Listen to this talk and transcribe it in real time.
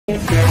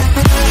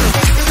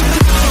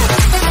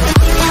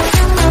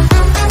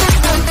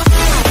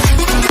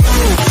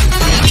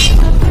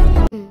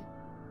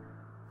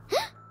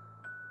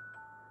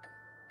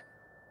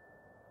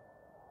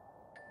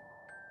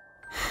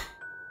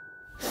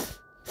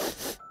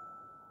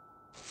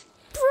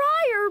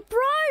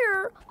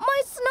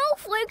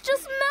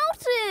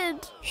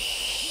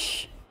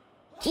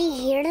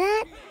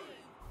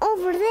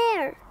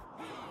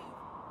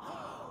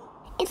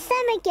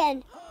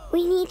again.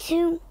 We need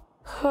to...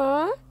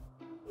 Huh?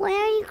 Why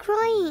are you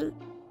crying?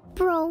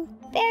 Bro,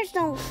 bears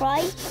don't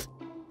cry.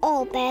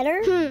 All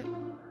better.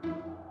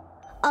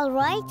 All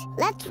right,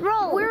 let's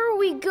roll. Where are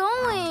we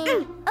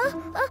going?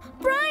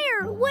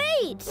 Briar,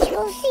 wait!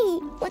 Go see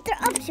what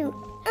they're up to.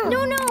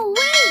 No,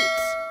 wait!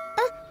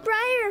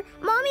 Briar,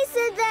 Mommy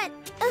said that...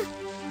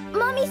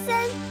 Mommy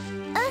said...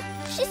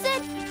 she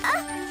said...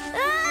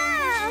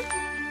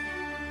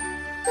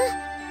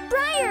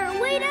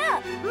 Briar, wait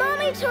up!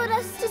 Mommy told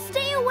us to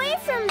stay away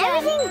from them.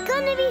 Everything's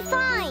gonna be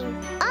fine.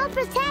 I'll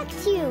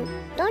protect you.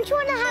 Don't you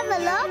want to have a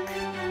look?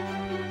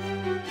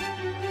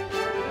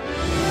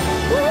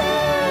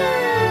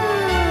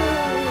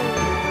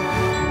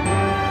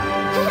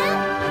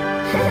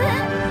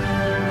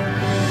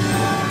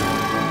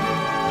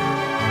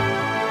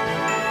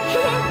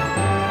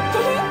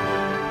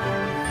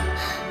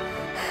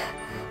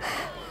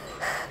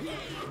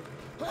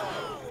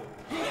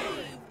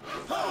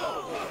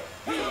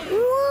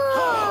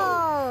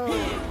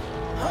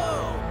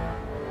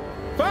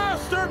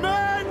 Faster,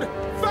 men!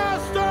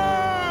 Faster!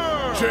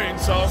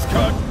 Chainsaws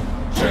cut,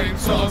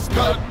 chainsaws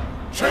cut,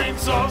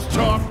 chainsaws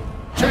chop,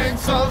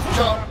 chainsaws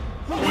chop.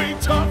 We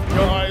tough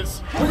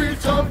guys,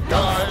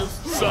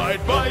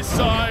 side by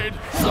side,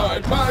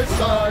 side by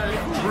side.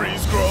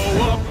 Trees grow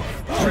up,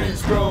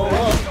 trees grow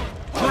up,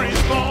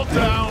 trees fall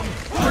down,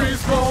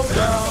 trees fall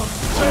down.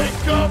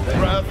 Take a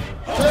breath,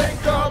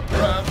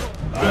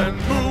 then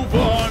move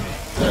on,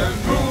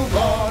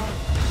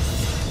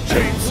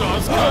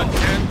 Chainsaws cut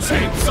and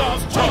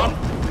chainsaws chop.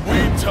 We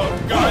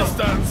tough guys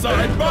stand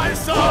side by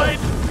side.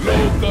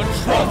 Load the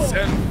trucks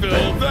and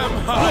fill them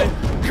high.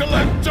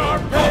 Collect our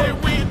pay,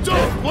 we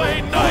don't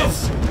play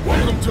nice.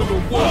 Welcome to the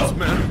woods,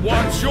 man,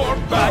 watch your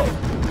back.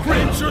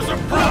 Creatures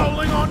are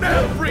prowling on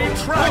every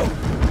track.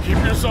 Keep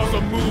yourselves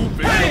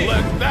a-moving,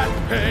 let that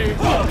pay.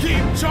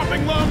 Keep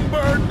chopping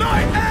lumber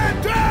night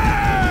and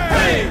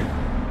day!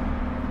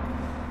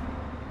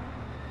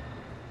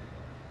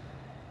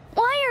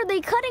 Why are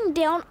they cutting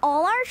down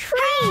all our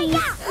trees?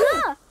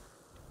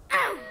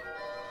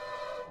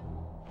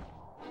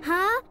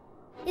 Huh?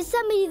 Is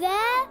somebody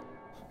there?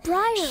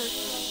 Briar.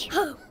 Shh.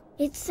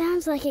 It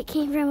sounds like it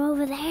came from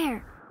over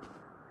there.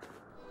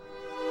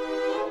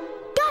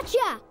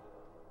 Gotcha!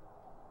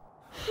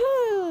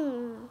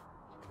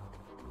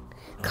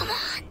 Come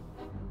on.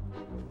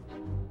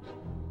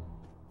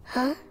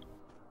 Huh?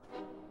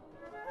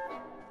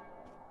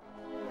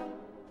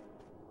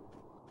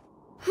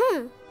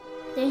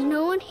 There's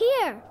no one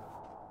here.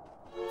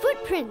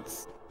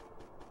 Footprints.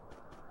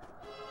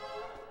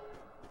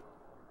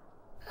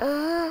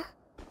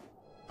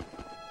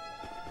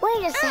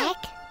 Wait a sec.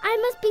 I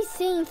must be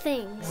seeing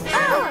things.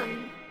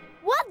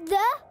 What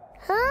the?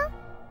 Huh?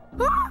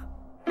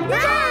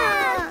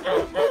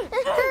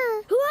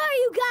 Who are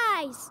you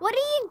guys? What are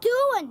you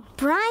doing?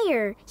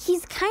 Briar,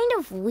 he's kind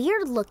of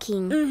weird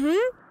looking.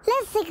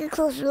 Let's take a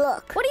closer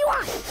look. What do you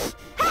want?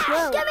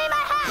 Whoa. Give me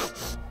my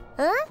hat!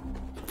 Huh?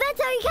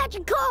 That's how you catch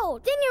a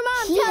cold. Didn't your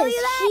mom He tell has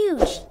you that?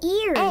 huge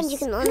ears. And you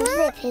can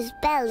unzip his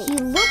belly. He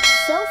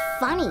looks so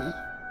funny.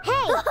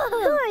 Hey,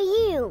 who are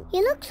you?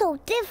 You look so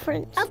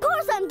different. Of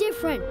course I'm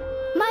different.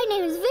 My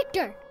name is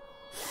Victor.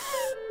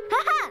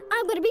 Haha,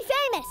 I'm gonna be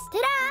famous.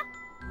 Ta-da!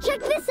 Check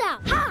this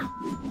out. Ha!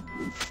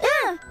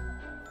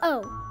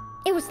 Oh,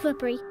 it was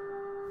slippery.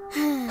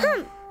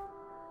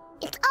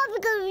 It's all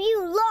because of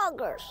you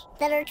loggers.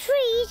 That our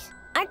trees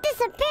are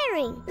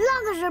disappearing.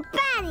 Loggers are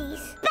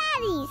baddies.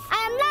 Baddies!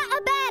 I am not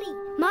a baddie.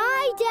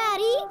 My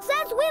daddy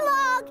says we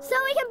log so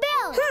we can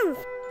build.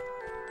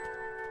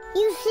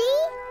 You see?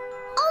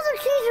 All the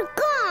trees are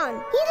gone.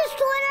 He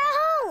destroyed our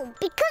home.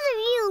 Because of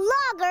you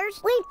loggers,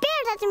 we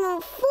bears had to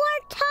move 4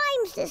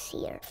 times this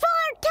year.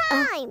 4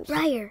 times!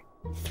 Briar,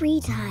 3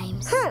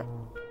 times.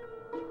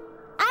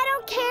 I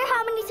don't care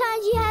how many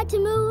times you had to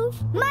move.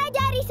 My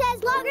daddy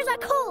says loggers are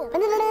cool. No,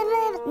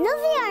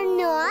 they are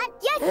not.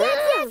 Yes, they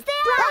are.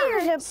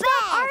 Loggers are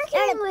bad.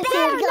 Arguing with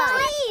They're you. the bad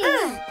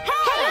guys.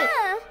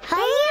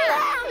 Hey!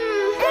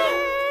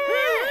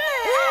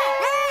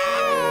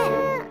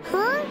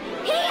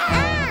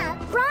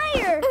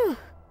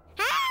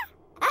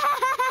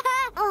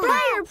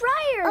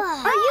 Briar,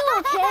 are you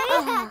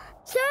okay?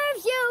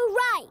 Serves you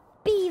right,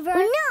 beaver.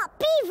 We're not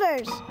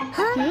beavers.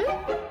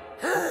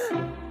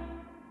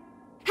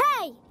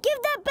 Hey, give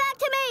that back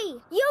to me,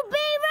 you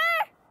beaver!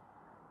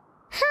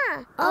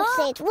 I'll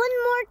say it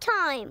one more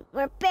time.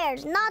 We're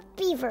bears, not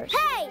beavers.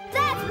 Hey,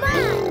 that's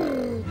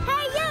mine!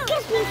 Hey, you!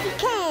 Kiss me if you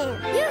can.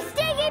 You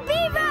stinky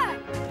beaver!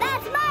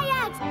 That's my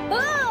axe!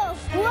 Oh,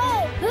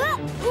 whoa!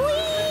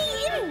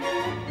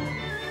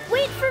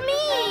 Wait for me!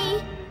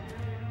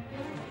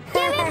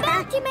 Give it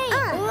back to me!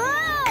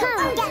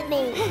 Come get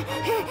me.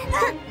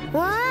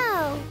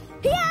 Wow.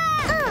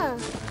 Yeah!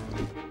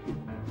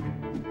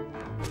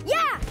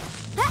 Yeah!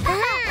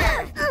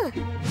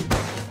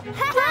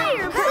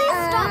 Briar, please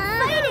stop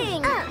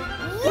fighting!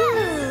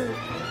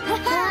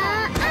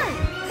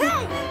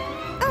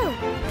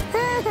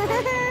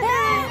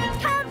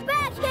 Come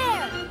back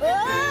here!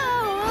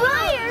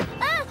 Briar!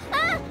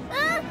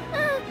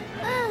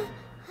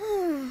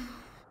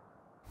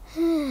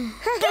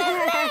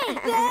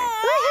 Briar!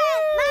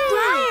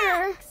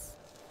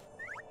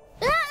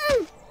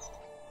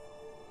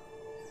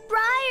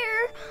 Briar,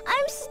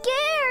 I'm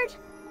scared.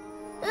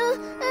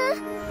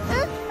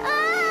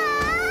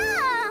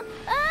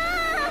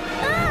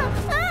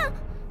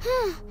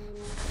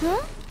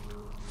 Huh?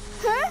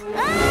 Briar!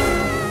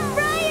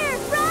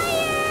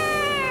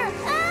 Briar!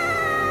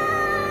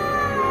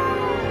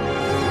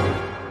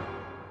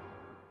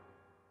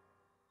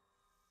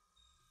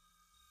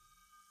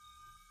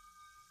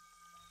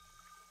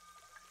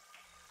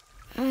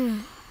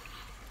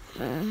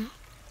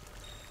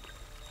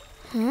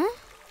 Huh?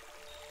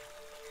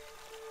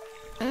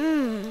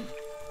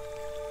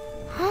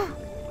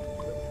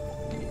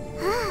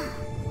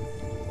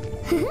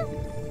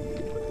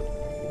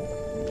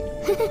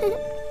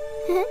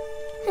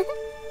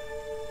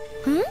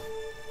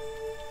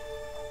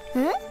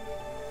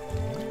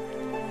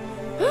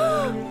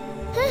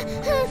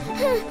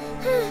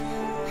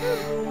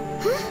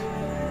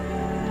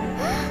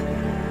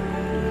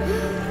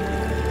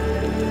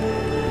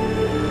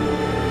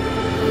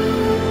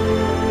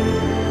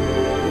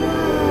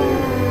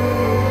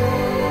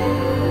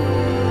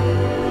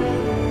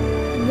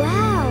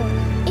 Wow,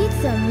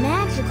 it's a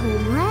magical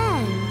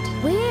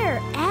land. Where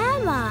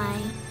am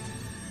I?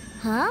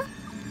 Huh?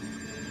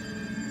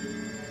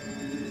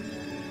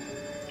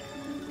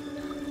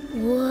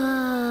 Whoa.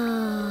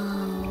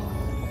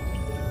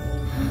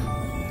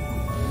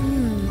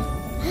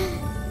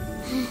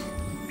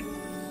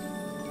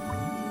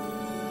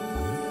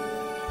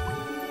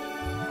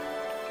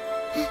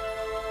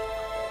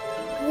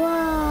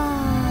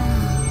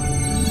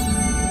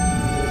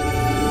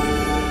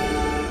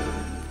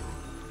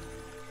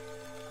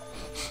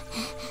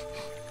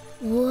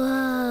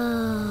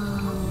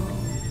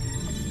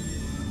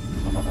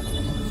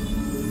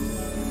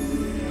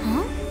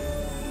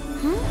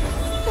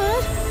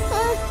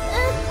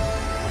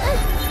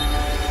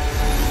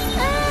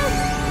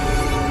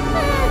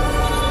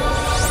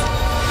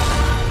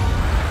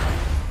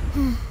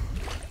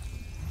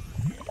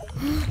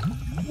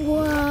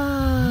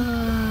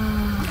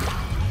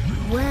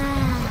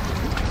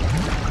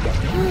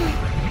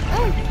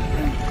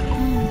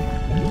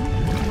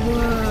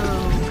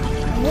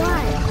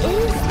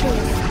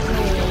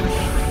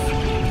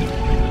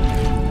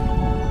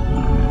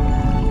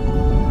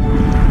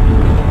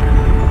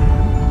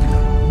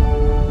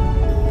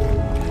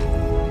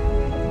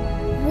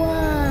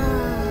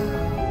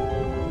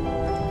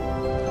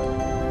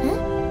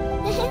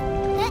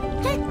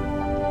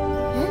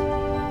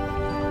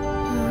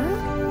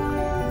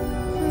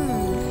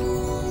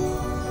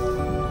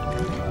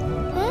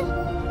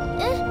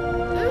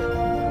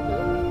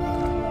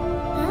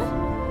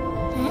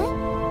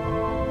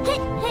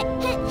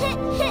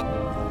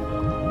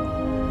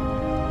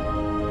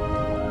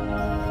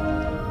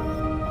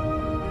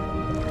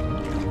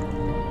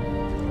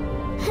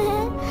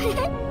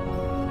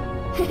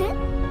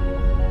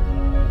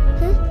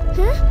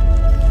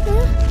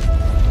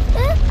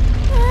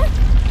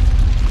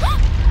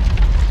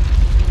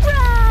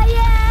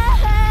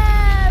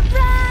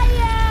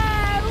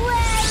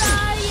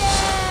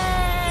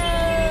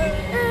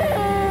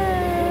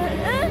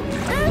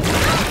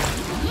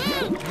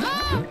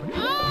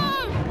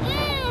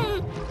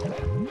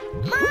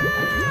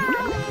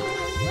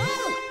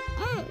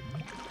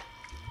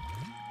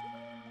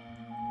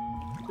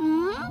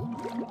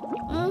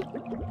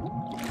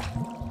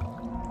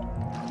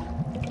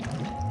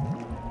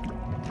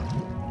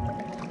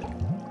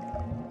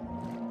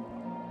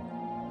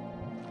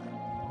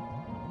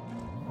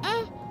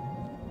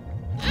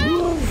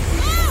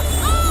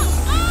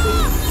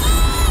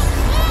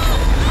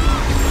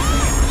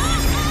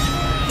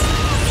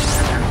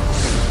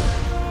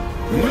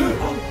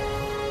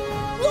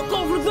 Look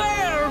over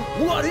there!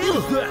 What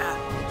is that?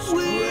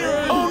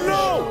 Weird! Oh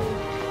no!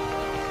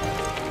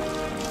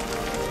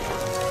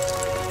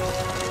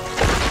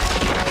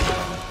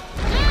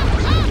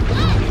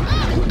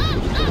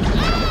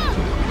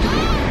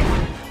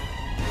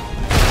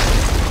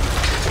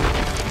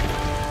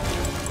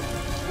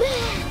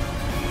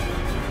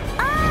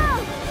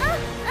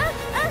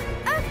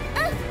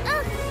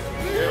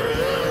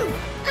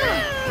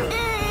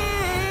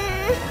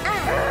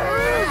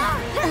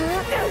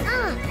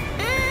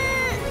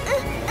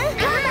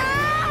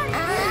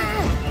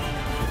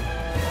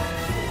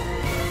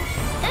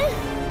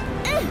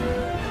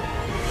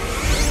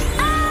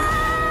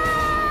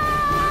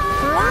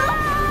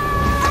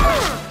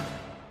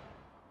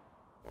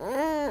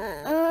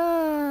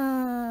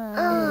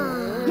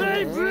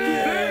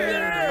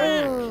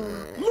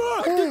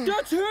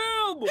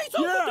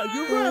 Yeah,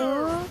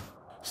 you're right.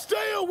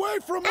 Stay away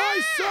from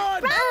my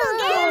son!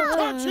 Don't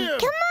touch him!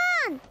 Come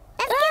on!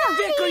 Let's get out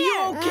Vic, of are you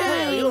here!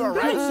 okay? You all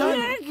right, son?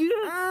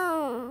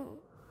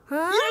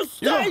 You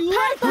stay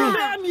away from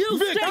them, you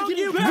Vic,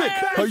 stinking Vic,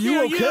 bears! are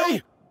you okay?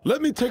 You.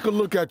 Let me take a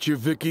look at you,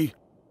 Vicky.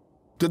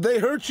 Did they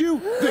hurt you?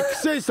 Vic,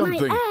 say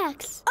something. My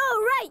axe.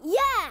 Oh, right,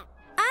 yeah.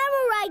 I'm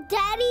all right,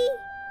 Daddy.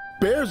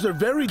 Bears are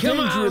very Come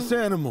dangerous on.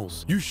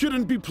 animals. You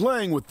shouldn't be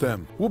playing with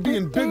them. We'll be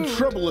in big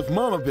trouble if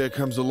Mama Bear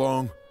comes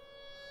along.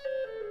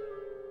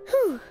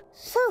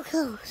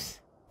 close.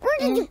 Where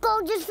did you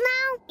go just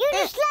now? You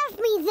just left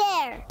me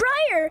there.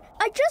 Briar,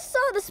 I just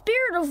saw the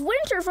spirit of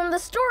winter from the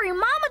story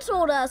Mama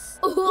told us.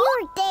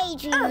 You're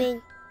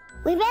daydreaming.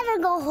 We better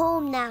go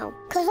home now,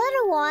 because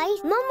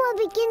otherwise Mom will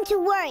begin to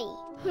worry.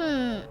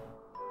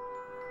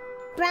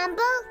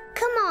 Bramble,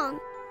 come on.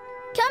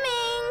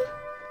 Coming.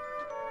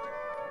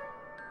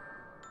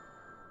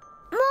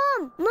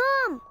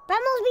 Mom,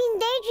 Bramble's been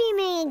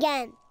daydreaming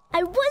again.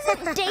 I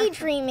wasn't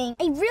daydreaming.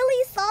 I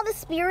really saw the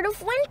spirit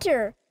of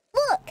winter.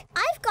 Look,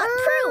 I've got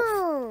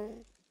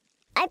proof.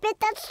 I bet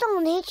that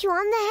stone hit you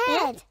on the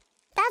head.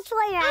 That's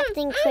why you're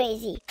acting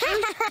crazy.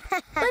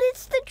 But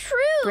it's the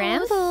truth.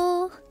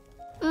 Bramble.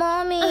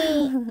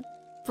 Mommy.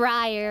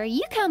 Briar,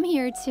 you come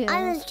here too.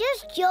 I was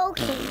just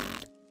joking.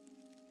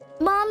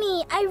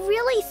 Mommy, I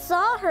really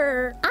saw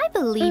her. I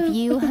believe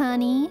you,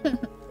 honey.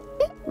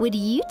 Would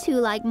you two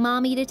like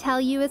Mommy to tell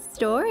you a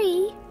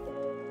story?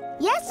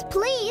 Yes,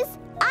 please.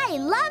 I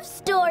love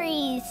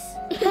stories.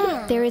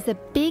 There is a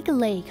big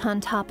lake on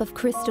top of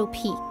Crystal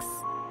Peaks.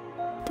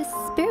 The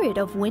spirit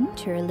of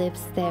winter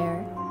lives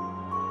there.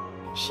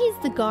 She's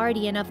the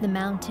guardian of the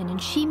mountain,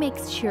 and she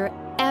makes sure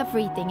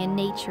everything in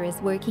nature is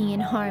working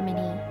in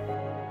harmony.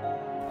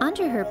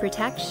 Under her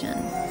protection,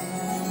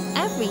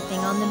 everything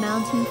on the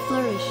mountain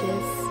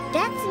flourishes.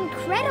 That's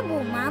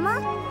incredible,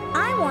 Mama.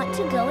 I want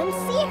to go and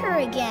see her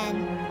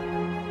again.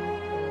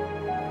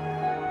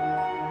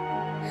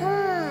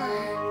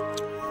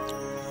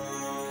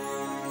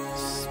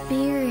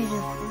 Spirit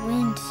of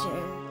winter.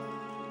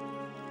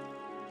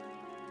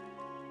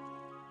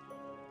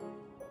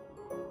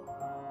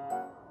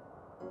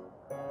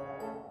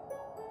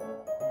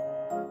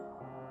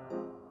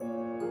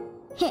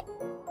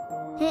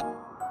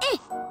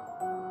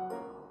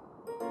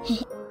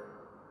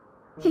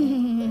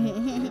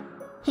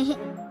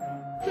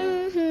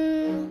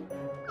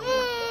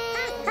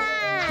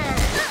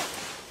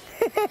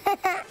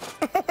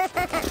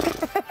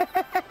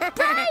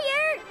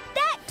 Briar,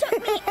 that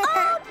took me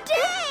all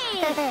day.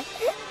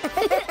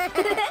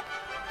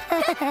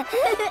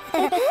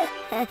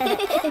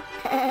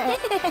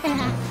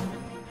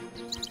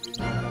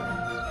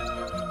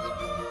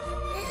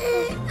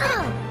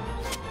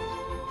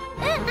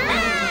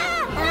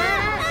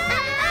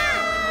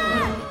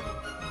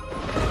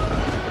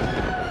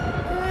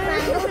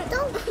 Bramble,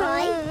 don't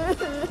cry.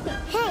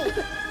 Hey,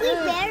 we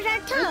bears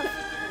are tough.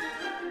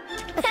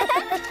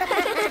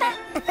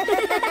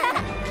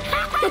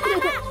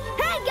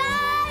 Hey,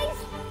 guys!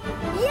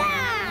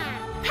 Yeah!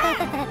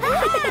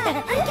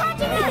 I'm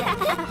catching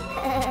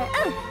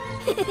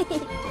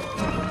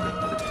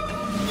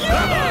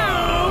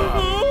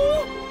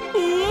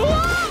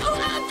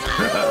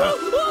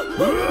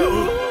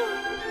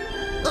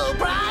Oh,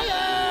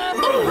 Briar!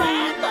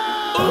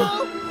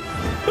 Bramble!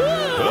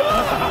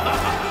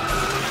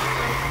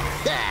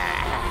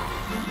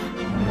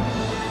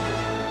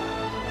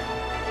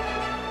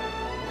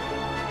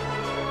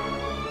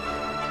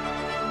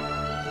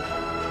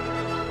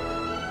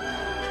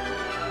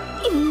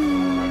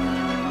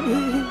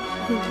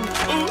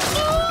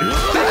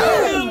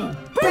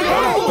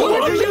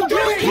 What are you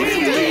doing?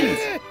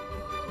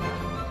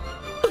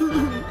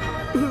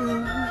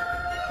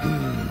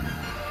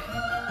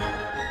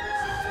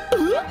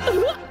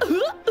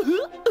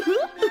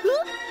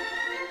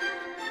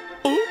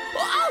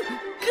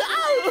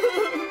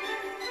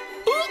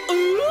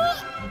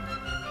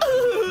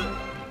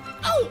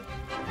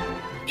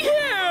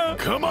 Yeah!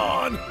 Come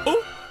on.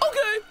 Oh,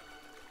 okay.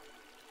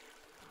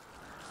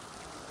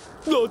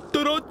 Da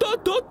da da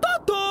da da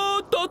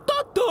da da da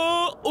da.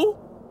 Oh.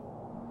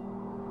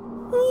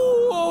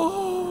 Whoa.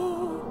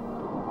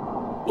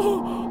 Oh,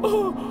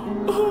 oh,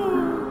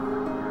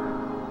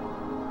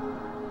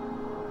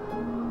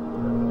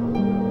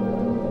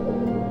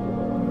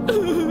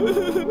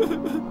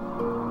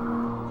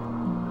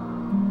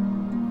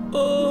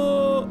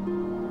 oh.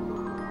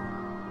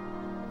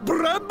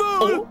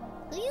 Bramble!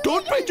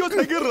 Don't be just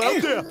hanging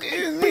around there.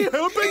 Be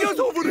helping us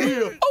over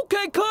here.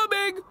 Okay,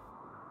 coming.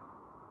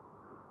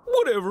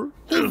 Whatever.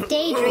 He's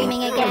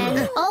daydreaming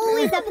again.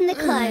 Always up in the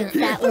clouds,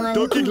 that one.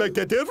 Talking like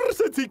that ever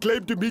since he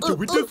claimed to meet the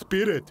winter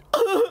spirit.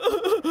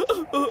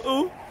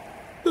 Uh-oh.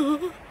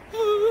 Oh.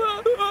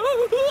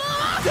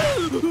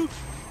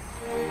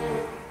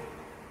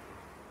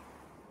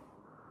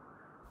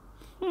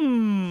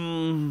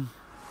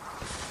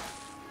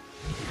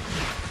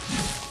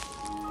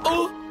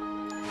 Oh.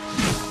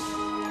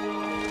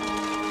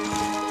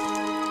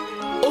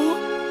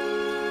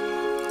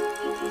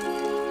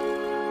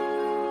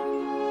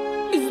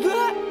 Is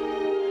that?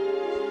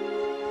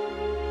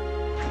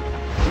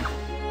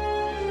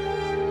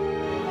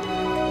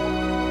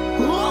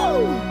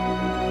 Whoa!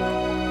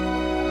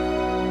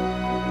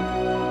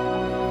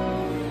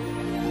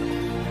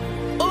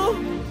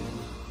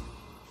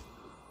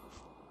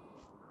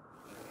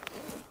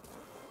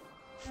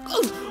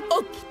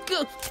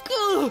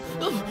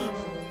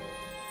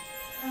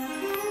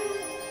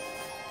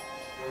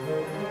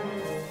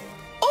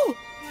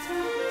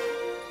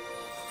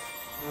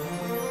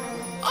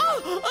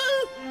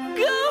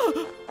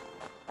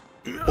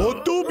 Oh,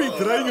 do be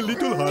trying a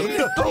little hard.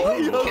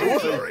 Brian,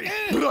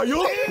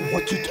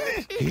 watch it.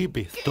 He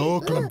be so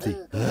clumsy.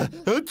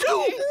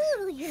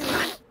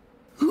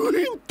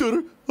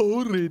 Winter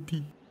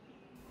already.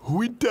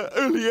 Winter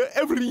earlier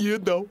every year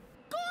now.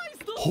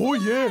 Oh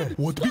yeah,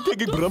 what be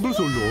taking Bramble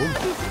so long?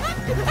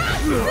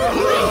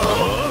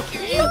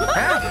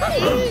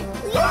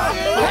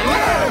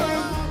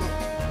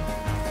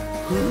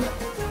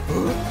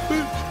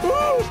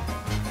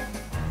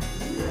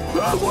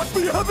 What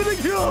be happening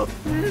here?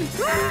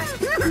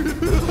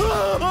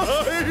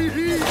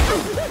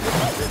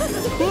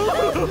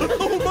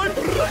 Oh my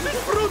precious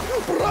fruit!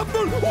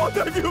 Bramble, what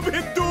have you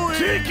been doing?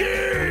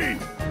 Tiki!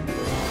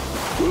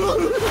 Oh,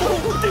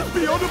 this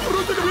beyond the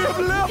fruit that we have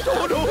left!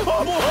 Oh no!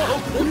 Oh,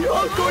 we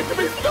are going to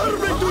be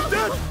starving to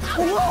death!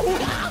 Wow!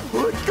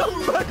 Come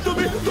back to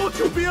me! Don't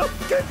you be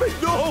escaping!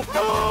 No!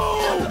 No!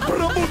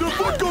 Bramble, the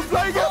food goes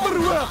flying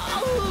everywhere!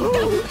 No!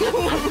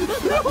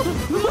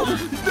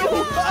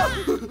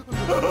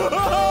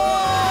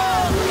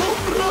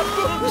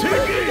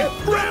 Tiki!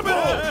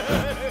 Bramble!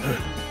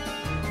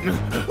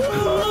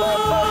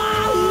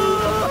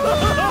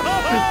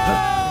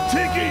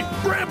 Tiki!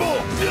 Bramble!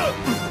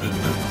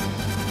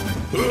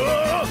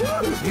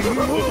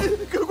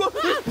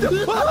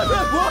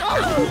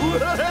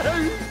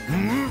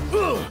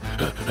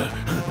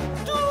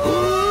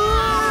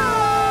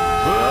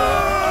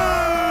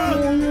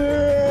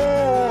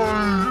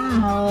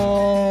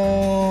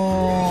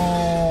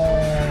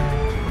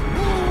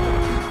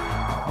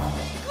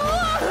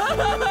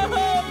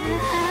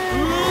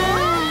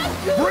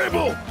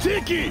 Bramble!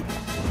 Tiki!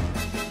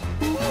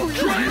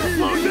 Try and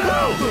slow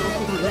down!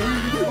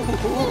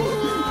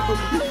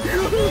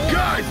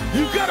 Guys,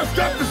 you gotta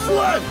stop the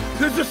sled!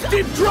 There's a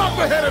steep drop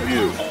ahead of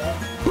you!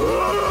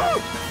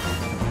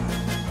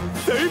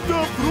 Save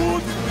the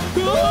fruit!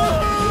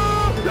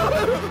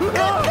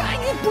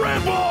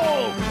 Bramble!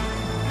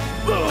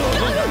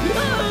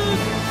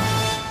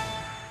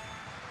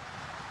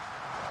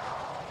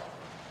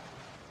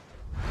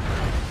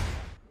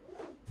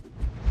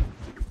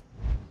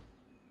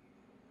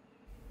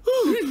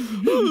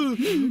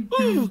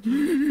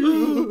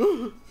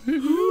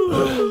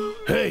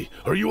 Hey,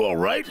 are you all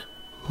right?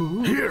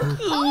 Here.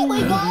 Oh my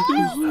God!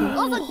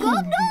 Oh my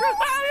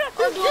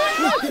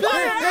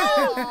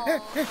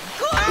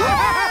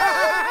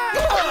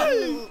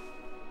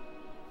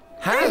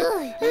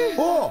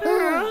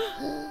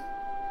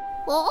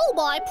Oh,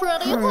 my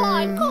pretty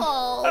hind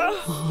calls.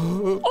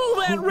 All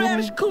that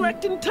radish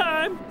collecting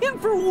time, and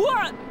for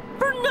what?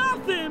 For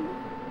nothing!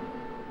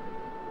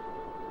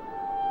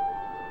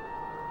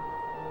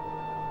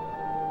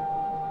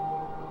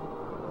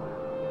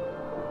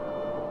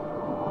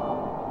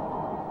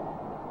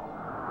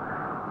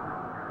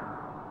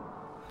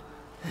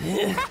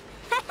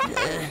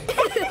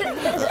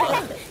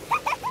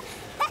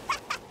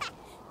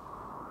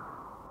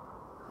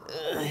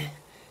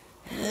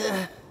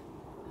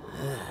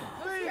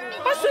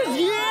 I says,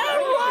 yeah,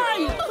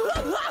 right!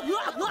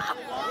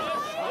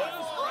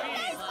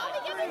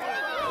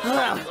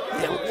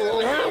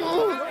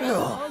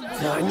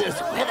 Darn this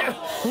weather.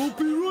 I'll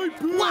be right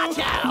back. Watch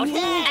out,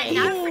 hey! And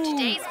now for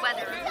today's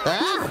weather.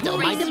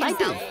 Don't mind if I do.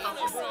 Brace yourself,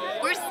 folks.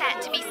 We're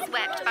set to be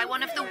swept by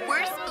one of the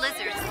worst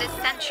blizzards this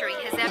century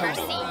has ever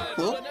seen.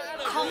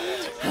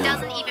 Cold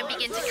doesn't even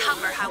begin to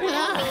cover how we'll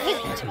all be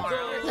feeling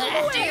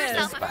tomorrow. Do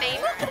yourself a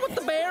favor. With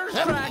the bears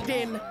dragged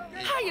in.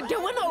 How you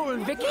doing, old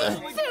Vicky?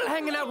 Still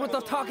hanging out with the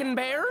talking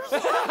bears?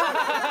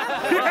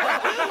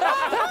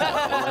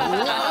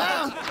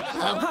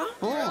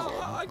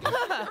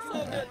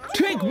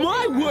 Take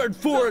my word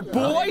for it,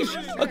 boys!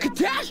 A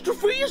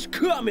catastrophe is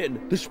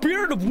coming! The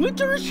spirit of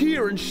winter is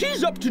here, and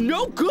she's up to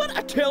no good,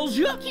 I tells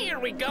ya! Here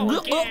we go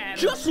again!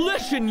 Just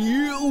listen,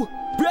 you!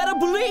 Better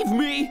believe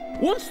me!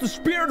 Once the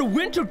spirit of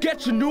winter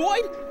gets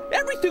annoyed,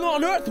 everything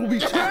on Earth will be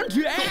turned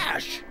to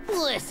ash!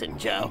 Listen,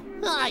 Joe,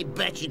 I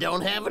bet you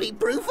don't have any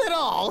proof at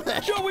all.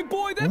 Joey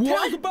boy, that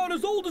tale's about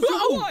as old as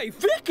your wife!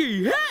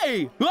 Vicky,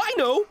 hey! I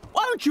know!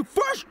 Why don't you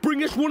first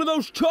bring us one of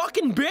those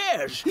talking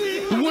bears?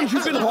 The ones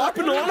you've been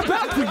harping on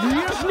about for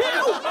years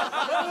now?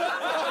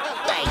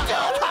 They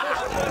don't.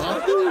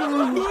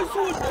 This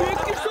one, Vic,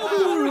 it's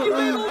over you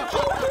little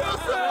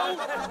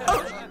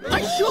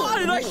I saw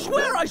it! I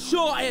swear I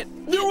saw it!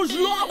 There was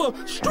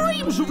lava!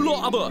 Streams of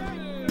lava!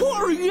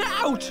 Pouring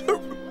out!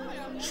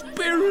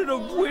 Spirit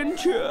of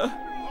winter!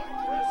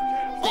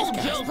 This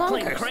guy's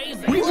bonkers.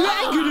 Crazy! We've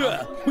angered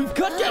her! We've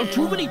cut down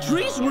too many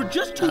trees and we're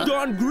just too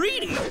darn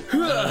greedy!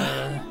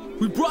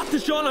 We brought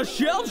this on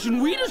ourselves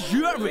and we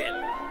deserve it!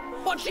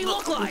 What'd she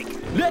look like?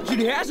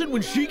 Legend has it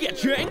when she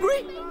gets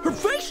angry, her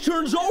face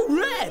turns all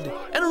red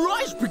and her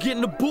eyes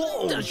begin to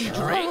bulge! Does she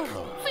drink?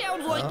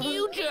 Sounds like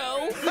you,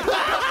 Joe!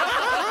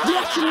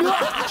 That's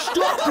enough!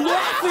 Stop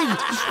laughing!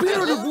 The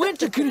spirit of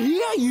winter can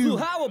hear you!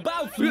 Well, how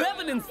about some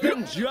evidence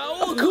then, Joe?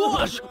 Of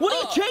course! What do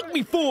you take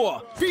me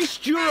for?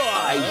 Feast your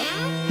eyes!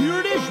 Here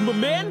it is, my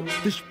man!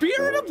 The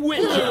spirit of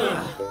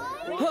winter!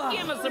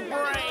 Give us a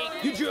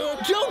break! You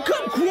don't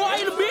come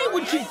crying to me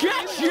when she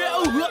gets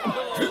you!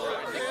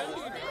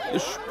 The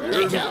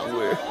spirit of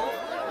winter.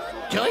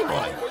 Joey boy,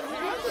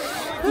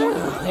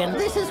 And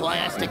this is why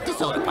I stick to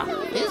soda pop.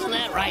 Isn't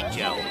that right,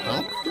 Joe?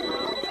 Huh?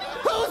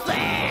 Who's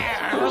there?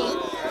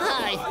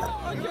 Hi.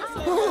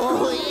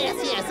 Oh,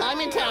 yes,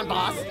 I'm in town,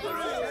 boss.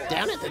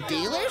 Down at the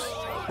dealer's?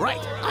 Right,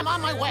 I'm on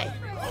my way.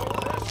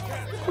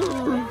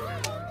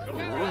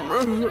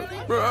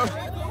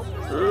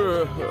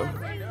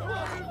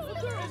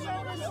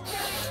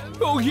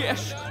 Oh,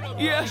 yes,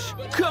 yes,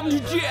 come to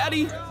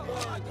Daddy.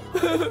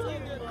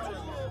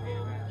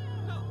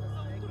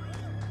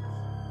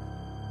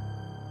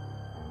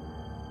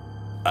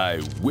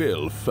 I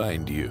will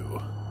find you.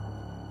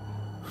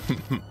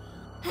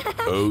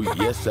 Oh,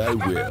 yes, I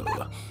will.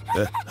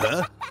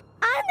 Huh?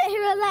 I'm the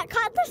hero that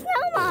caught the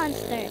snow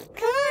monster.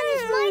 Come on,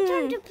 it's my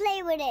turn to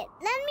play with it.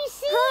 Let me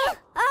see it.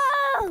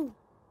 Oh!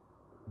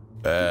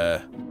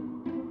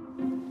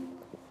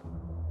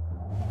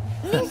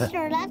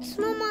 Mister, that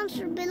snow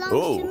monster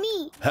belongs to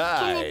me. Hi.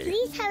 Can I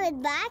please have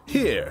it back?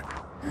 Here.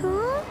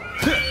 Huh?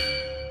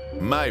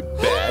 My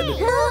bad.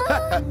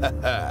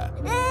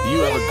 You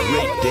have a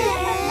great day.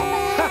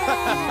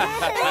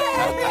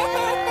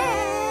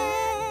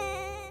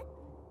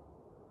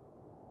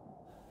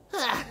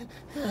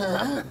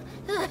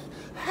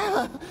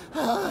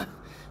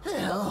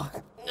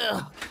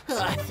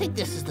 I think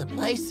this is the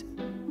place.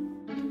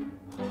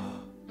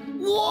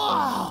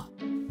 Whoa!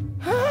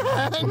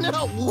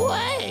 No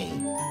way!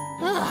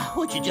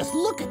 Would you just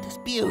look at this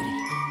beauty?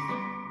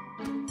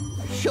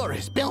 Sure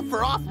is built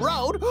for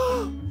off-road.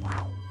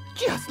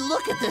 Just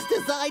look at this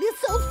design,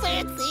 it's so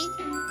fancy.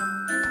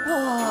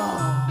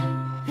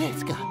 Oh,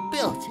 it's got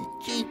built-in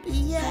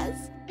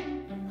GPS.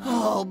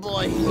 Oh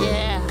boy,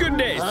 yeah. Good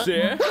day,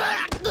 sir.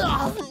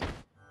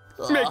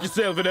 Make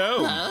yourself at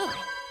home. Huh?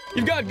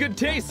 You've got good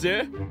taste,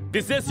 sir.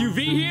 This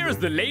SUV here is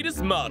the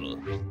latest model.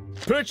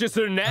 Purchase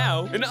her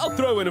now, and I'll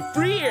throw in a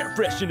free air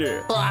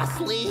freshener.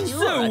 Bosley, you're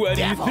So a what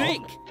devil. do you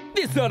think?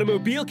 This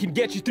automobile can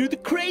get you through the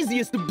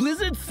craziest of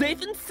blizzards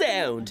safe and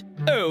sound.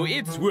 Oh,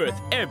 it's worth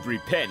every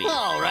penny.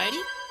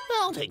 Alrighty,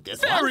 I'll take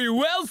this one. Very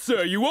well,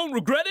 sir. You won't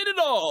regret it at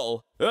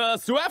all.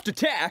 So after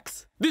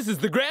tax, this is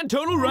the grand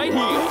total right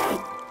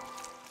here.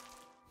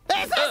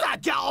 Is this a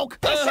joke?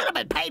 This should have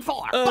been paid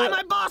for by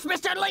my boss,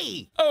 Mr.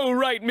 Lee. Oh,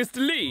 right, Mr.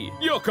 Lee.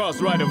 Your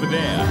car's right over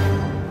there.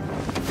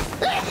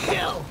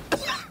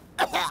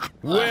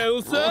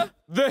 Well, sir,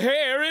 the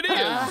hair it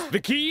is. The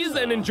keys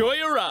and enjoy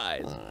your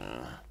ride.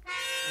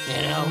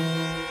 You know,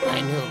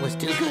 I knew it was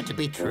too good to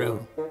be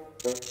true.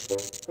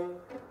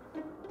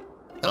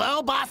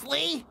 Hello, Boss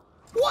Lee?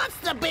 What's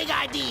the big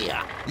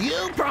idea?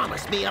 You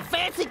promised me a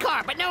fancy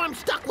car, but now I'm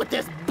stuck with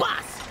this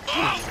bus.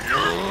 Oh,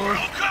 you're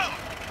welcome.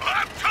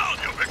 I'm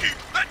telling you, Mickey,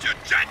 that's a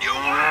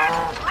genuine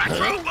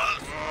retro bus.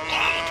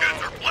 All the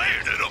kids are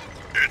playing in them.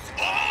 It's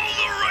all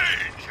the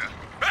rage.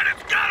 And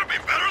it's gotta be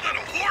better than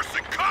a horse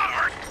and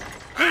cart.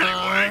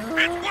 Anyway,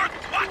 it's worth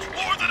much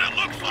more than it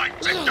looks like,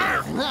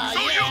 Victor.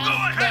 So you go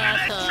ahead and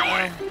enjoy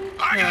it.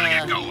 I gotta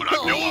get going.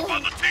 I'm due up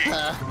on the team.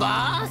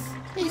 Boss?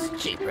 He's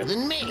cheaper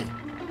than me.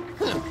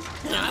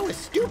 And I was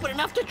stupid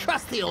enough to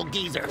trust the old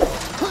geezer.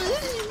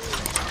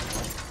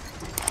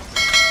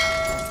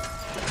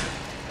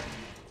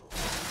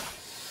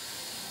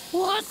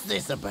 What's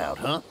this about,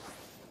 huh?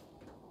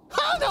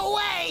 Oh, no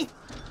way!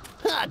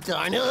 Ah,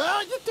 darn it.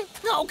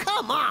 Oh,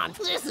 come on.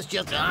 This is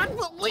just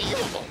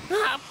unbelievable.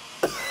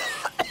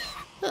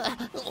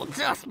 Oh,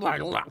 just my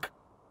luck.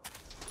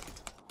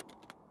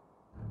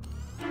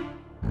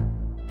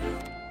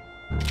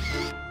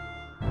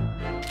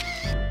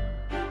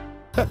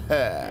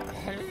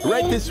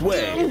 Right this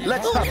way.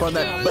 Let's hop on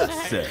that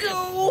bus, sir.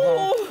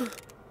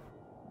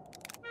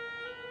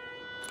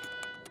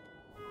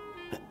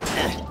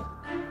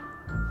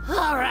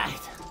 All right.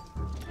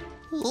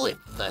 With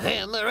the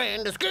hammer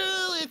and a screw,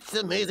 it's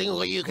amazing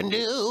what you can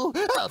do.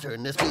 I'll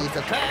turn this piece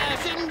of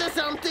trash into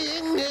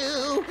something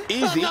new.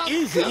 Easy, Not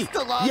easy. just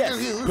a longer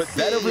Yes, use, put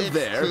that over it's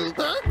there. true.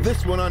 Huh?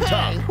 This one on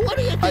top. Hey, what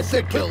do you think I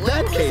said you're put doing?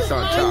 that This case is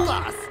on my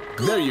top. bus.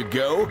 There you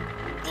go.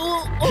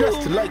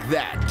 Just like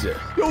that.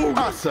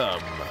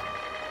 Awesome.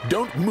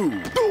 Don't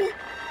move.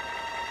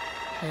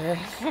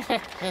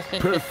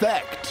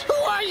 Perfect. Who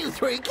are you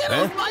three? Get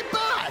off my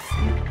bus!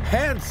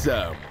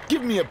 Handsome.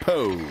 Give me a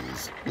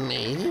pose.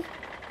 Me?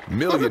 $1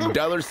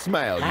 million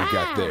smile you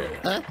got there.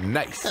 Huh?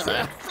 Nice.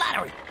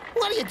 Flattery.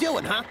 What are you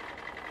doing, huh?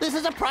 This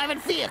is a private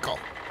vehicle.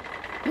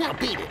 Now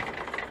beat it.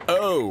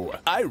 Oh,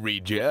 I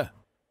read ya.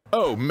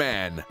 Oh,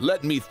 man,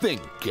 let me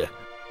think.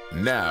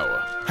 Now,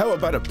 how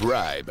about a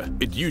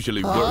bribe? It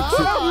usually works.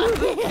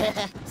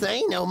 Oh.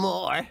 Say no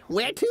more.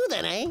 Where to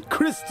then, eh?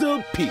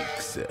 Crystal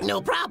Peaks.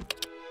 No problem.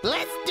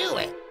 Let's do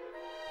it.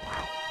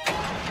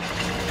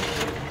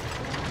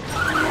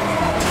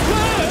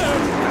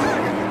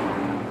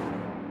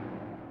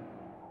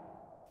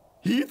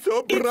 It's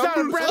a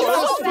bramble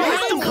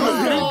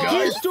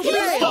Guys, Don't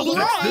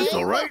fix this,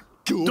 all right?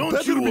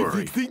 Don't you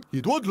worry.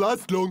 It won't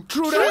last long.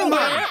 True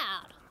that.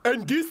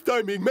 And this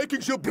timing,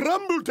 making sure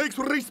Bramble takes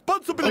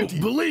responsibility.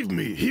 Oh, believe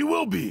me, he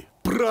will be.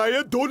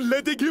 Brian, don't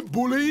let him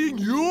bullying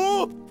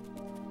you.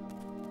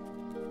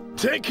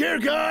 Take care,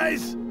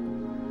 guys.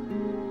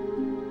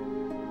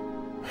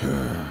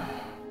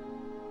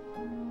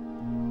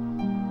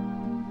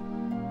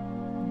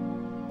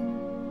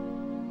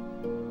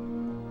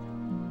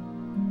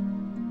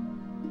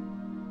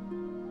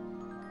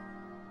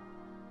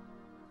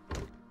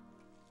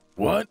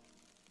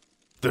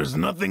 There's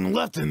nothing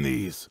left in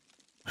these.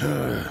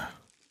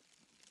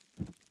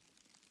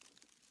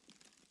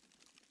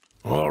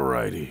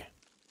 Alrighty.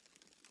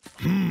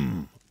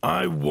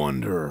 I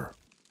wonder.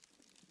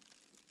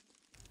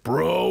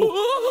 Bro?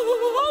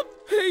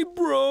 Hey,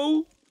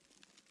 bro.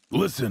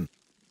 Listen.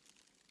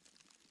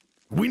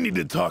 We need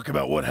to talk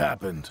about what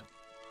happened.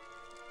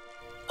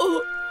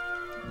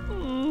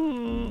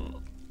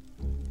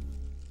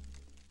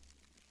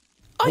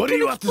 What do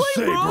you have to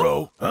say,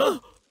 bro?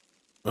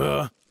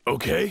 Huh?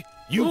 Okay.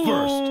 You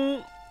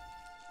first.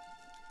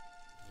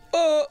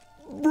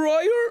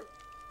 Briar?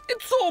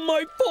 It's all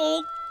my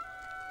fault.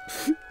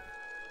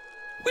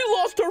 We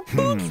lost our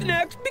food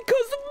snacks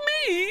because of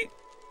me.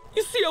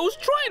 You see, I was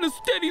trying to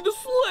steady the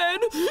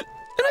sled, and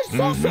I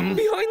saw something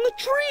behind the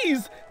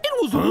trees. It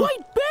was a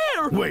white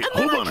bear. Wait,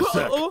 hold on a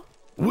sec.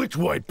 Which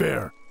white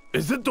bear?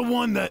 Is it the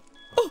one that...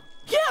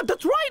 Yeah,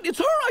 that's right. It's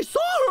her. I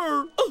saw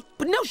her.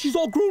 But now she's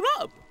all grown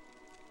up.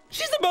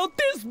 She's about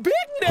this big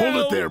now. Hold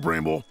it there,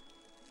 Bramble.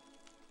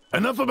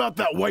 Enough about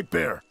that white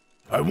bear.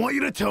 I want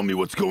you to tell me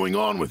what's going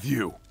on with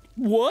you.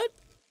 What?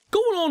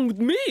 Going on with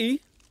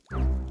me?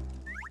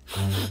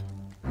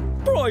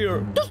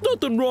 Briar, there's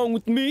nothing wrong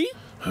with me.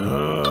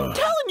 I'm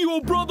telling you,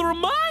 oh brother of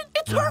mine,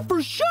 it's her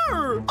for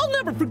sure. I'll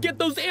never forget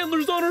those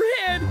antlers on her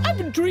head. I've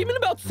been dreaming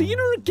about seeing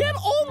her again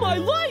all my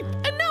life,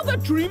 and now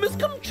that dream has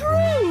come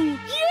true.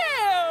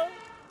 Yeah!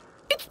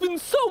 It's been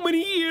so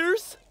many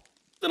years.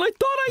 And I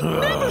thought I'd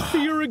never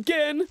see her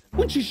again.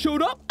 When she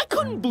showed up, I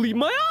couldn't believe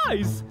my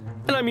eyes.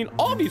 And I mean,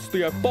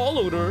 obviously I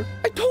followed her.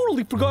 I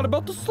totally forgot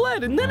about the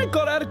sled, and then it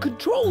got out of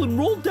control and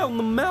rolled down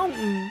the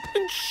mountain.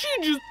 And she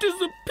just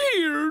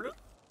disappeared.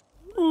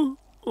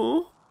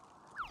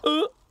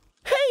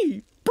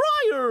 Hey,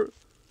 Briar!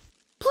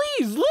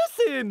 Please,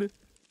 listen!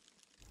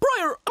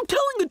 Briar, I'm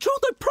telling the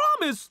truth, I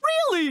promise!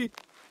 Really!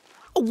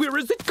 Where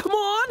is it? Come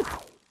on!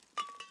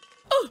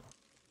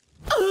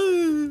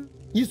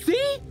 You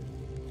see?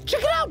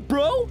 Check it out,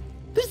 bro!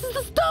 This is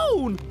the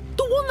stone!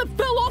 The one that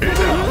fell off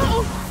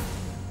the...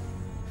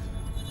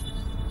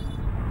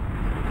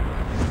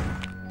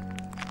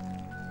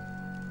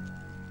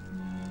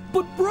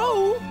 But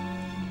bro...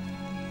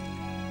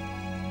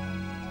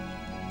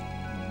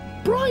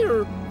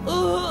 Briar,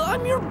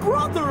 I'm your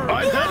brother!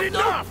 I've had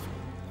enough!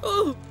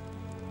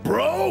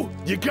 Bro,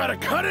 you gotta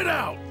cut it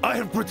out! I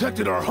have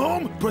protected our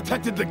home,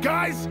 protected the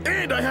guys,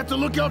 and I have to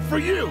look out for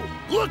you!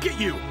 Look at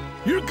you!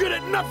 You're good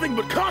at nothing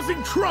but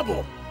causing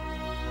trouble!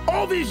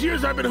 All these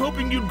years I've been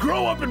hoping you'd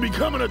grow up and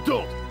become an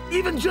adult,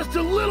 even just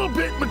a little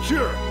bit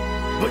mature.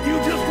 But you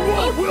just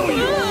won't, will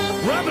you?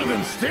 Rather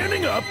than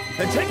standing up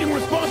and taking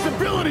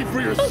responsibility for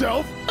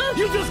yourself,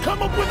 you just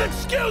come up with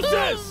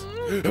excuses!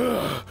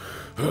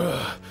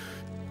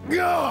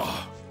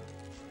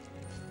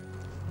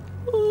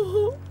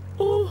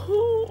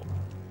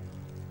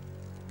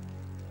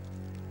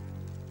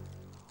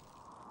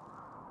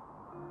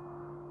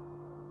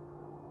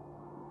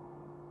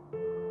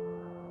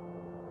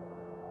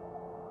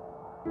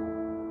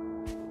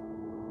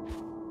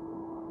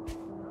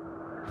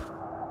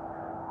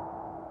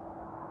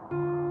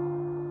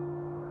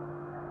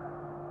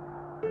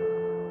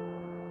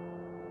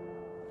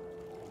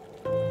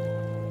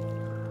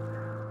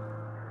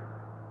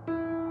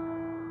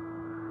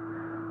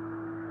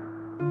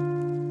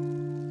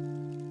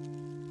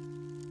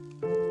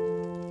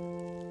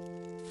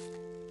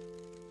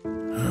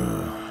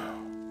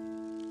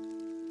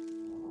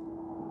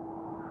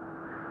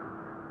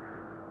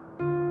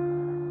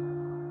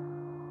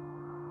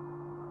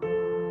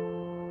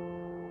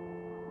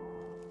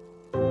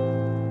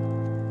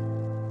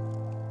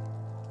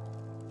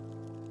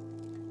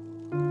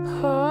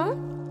 Huh?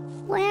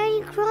 Why are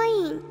you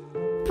crying?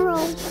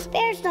 Bro,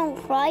 bears don't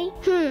cry.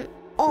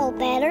 All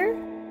better?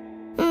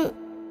 All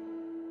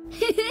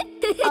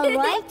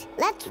right,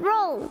 let's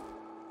roll.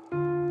 The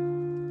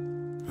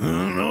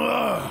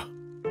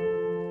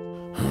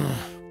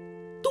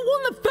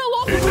one that fell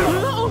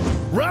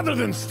off... Rather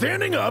than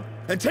standing up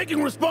and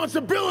taking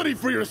responsibility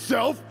for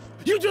yourself,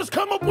 you just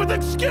come up with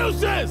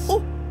excuses!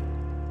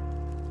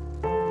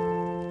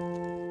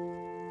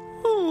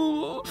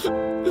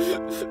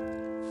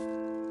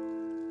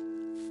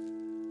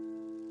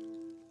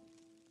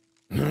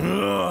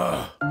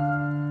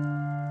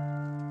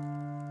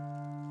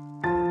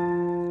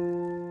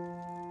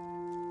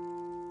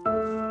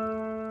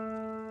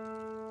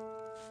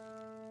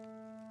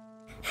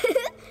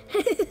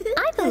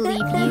 I believe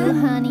you,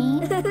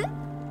 honey.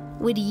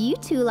 Would you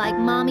two like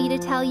Mommy to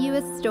tell you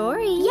a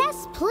story?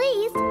 Yes,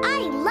 please.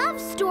 I love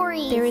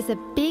stories. There is a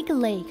big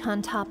lake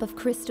on top of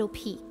Crystal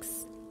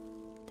Peaks.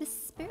 The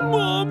spirit...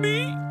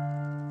 Mommy!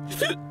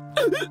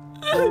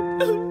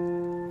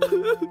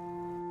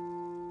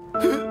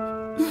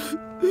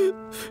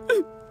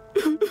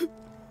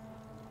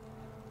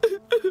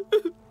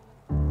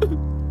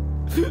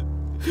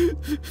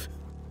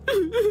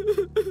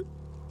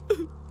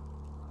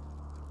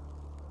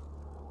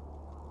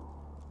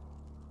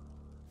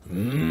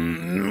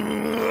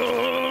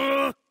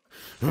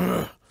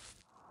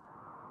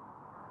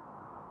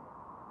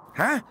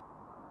 Huh?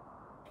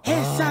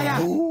 Hey, Saya!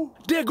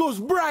 There goes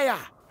Briar.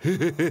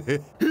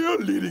 You're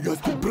leading us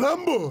to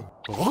Bramble.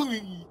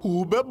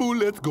 Oh, Babu,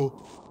 let's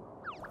go.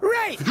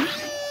 Right.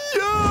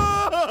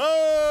 Yeah!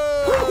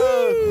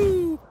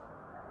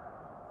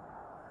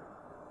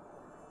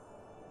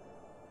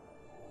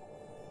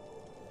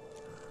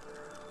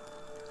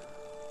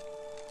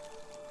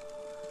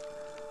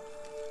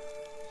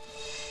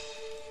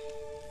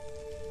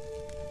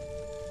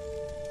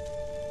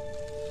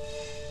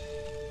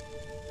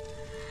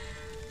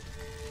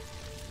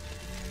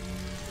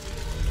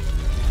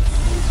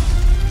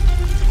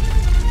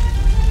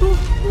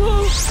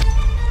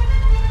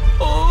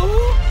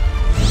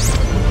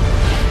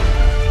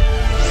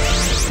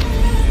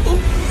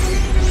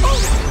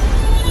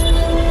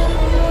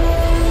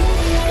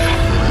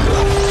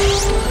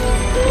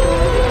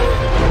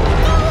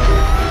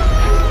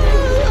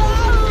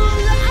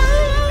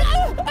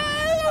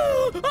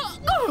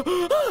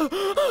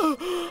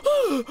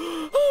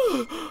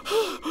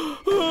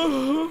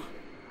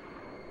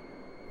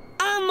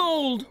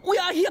 Arnold, we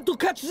are here to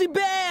catch the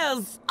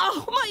bears.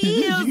 Oh, my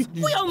ears!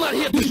 We are not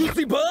here to shoot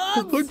the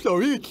birds. I'm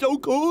sorry, it's so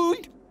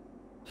cold.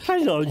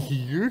 Hang on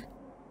here.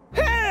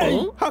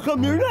 Hey! How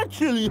come you're not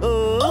chilly, huh?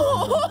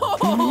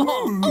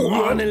 Oh,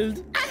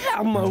 Arnold, I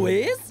have my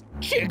ways.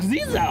 Check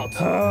these out.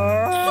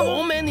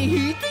 So many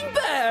heating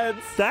pads.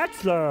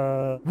 That's,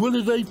 what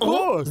are they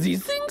for?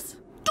 These things?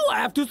 Do I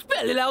have to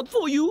spell it out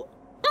for you?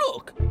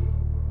 Look.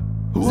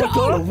 What They're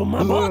all the- over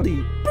my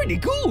body. Pretty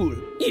cool.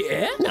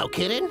 Yeah? No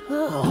kidding?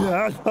 Oh,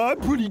 Yeah, I'm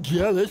pretty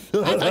jealous.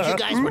 I thought you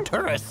guys were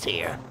tourists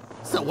here.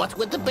 So what's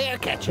with the bear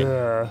catching?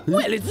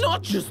 Well, it's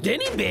not just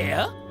any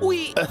bear.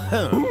 We...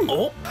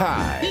 Oh.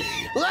 Hi.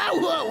 Whoa,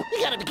 whoa!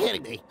 You gotta be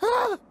kidding me.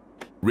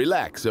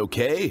 Relax,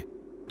 okay?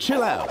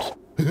 Chill out.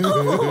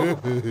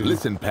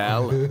 Listen,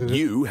 pal,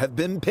 you have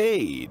been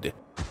paid.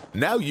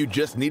 Now you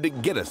just need to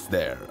get us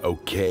there,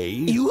 okay?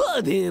 You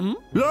heard him.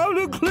 Loud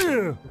and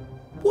clear.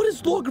 What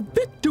is Logger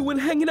Vic doing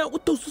hanging out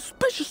with those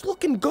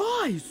suspicious-looking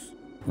guys?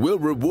 We'll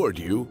reward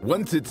you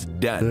once it's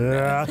done.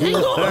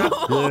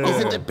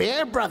 Isn't the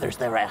Bear Brothers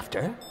they're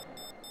after?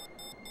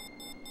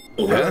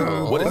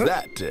 Huh? What is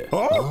that?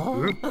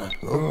 Ow!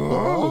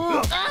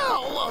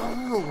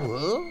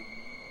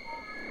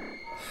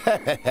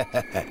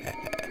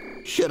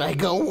 Should I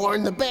go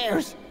warn the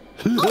bears?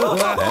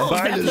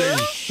 Finally.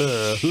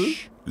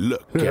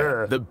 Look,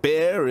 the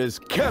bear is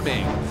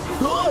coming.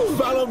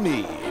 Follow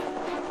me.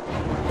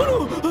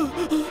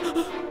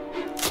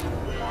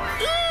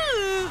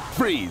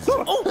 Freeze.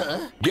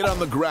 Get on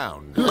the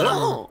ground.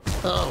 Oh!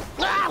 Oh!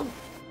 Ow!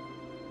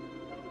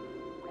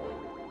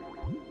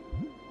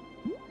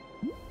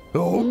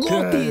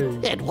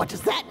 Okay. And what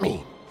does that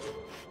mean?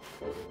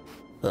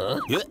 Huh?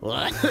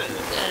 What?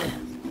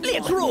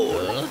 Let's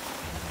roll.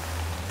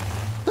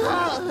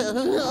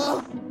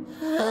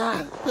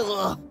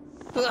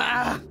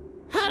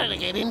 How did I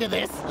get into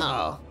this?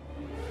 Oh.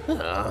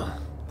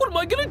 What am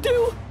I gonna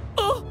do?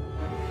 Huh?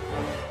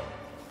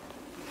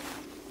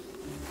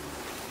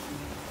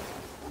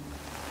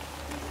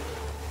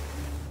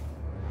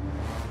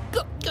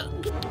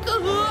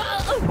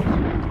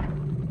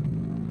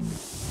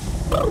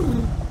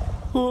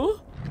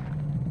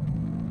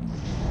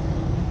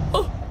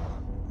 Oh,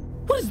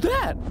 what is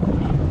that?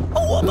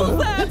 Oh, what was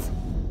that?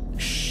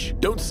 Shh,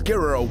 don't scare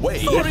her away.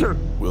 Sorry.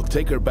 We'll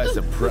take her by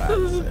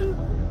surprise.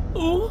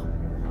 Oh,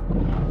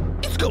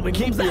 it's coming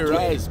Keep from that your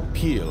way. eyes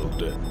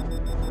peeled.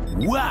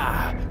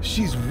 Wow,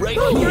 she's right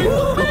Oh,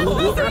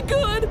 here. very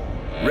good.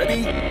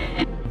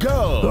 Ready?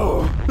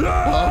 Go!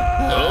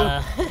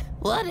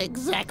 What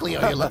exactly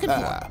are you looking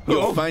for?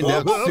 You'll find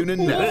out soon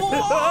enough.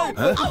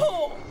 Huh?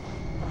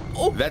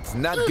 Oh, That's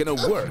not gonna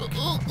work.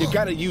 You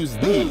gotta use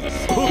these.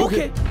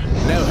 okay.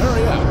 Now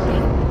hurry up.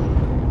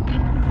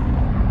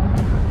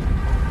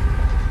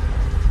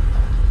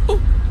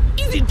 Oh,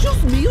 is it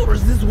just me or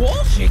is this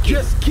wall shaking?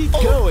 Just keep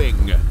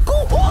going.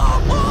 Go!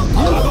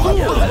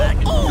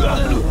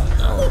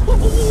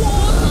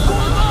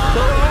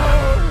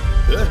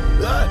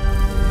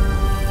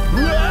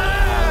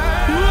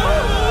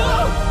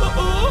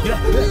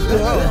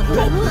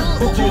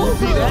 Did you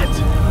see that?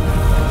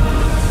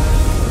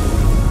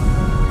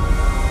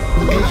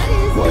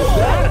 What's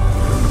that?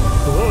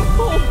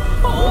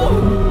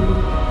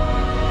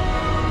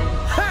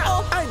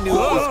 Ha! I knew it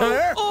was her.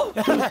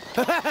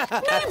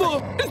 Neighbor,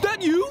 is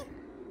that you?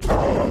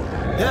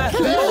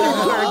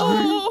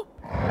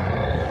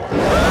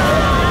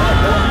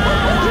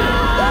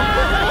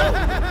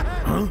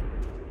 Huh?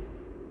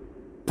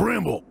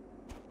 Brimble.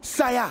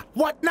 Saya,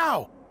 what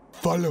now?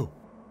 Follow.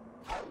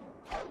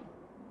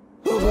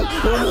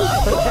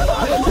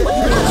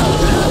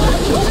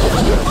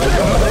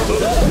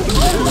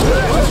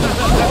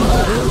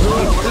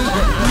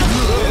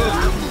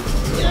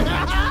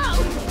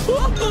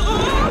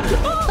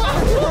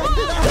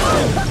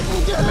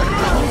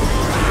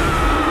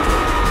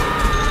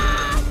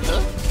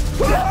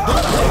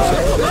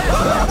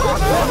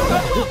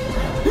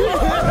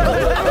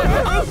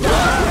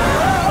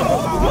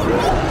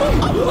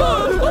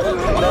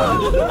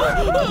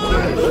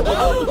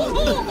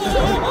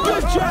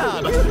 Good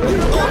job! You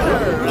got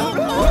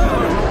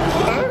her!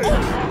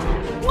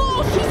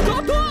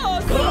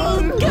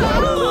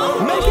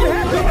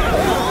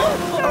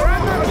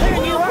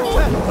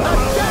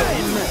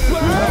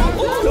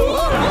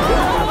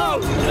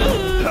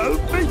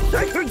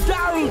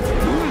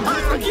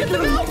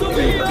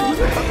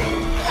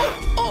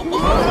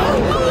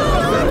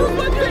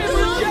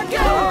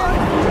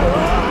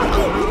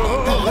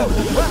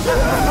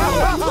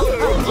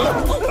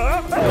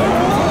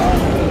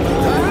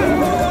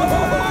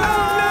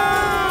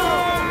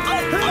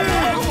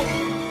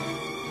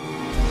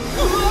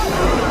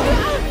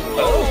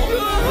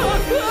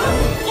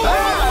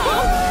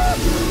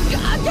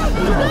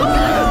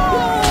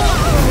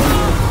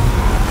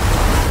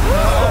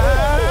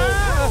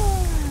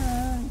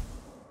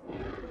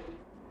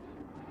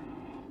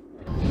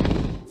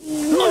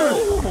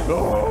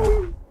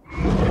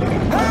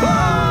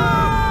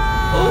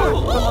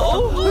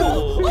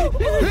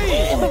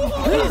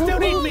 Please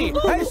don't eat me!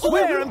 I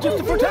swear I'm just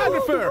a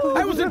photographer!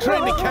 I wasn't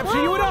trying to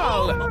capture you at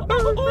all!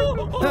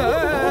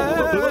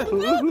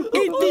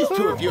 Eat these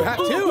two if you have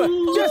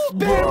to! Just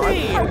spare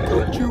me!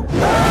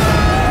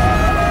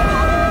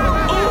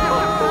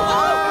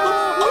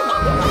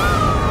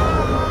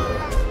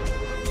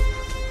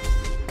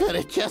 Could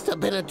it just have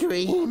been a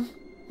dream?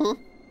 Huh?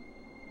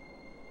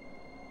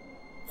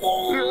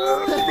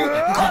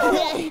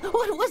 Hey,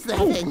 what was that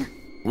thing?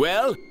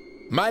 Well,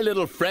 my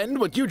little friend,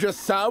 what you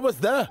just saw was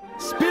the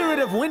Spirit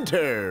of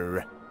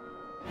Winter.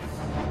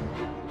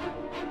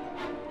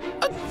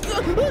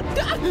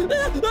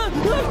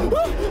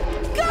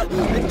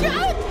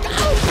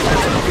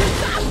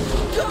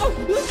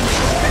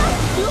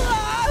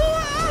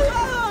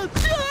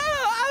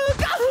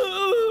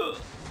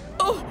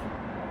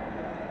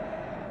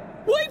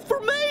 Wait for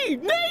me,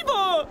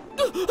 neighbor!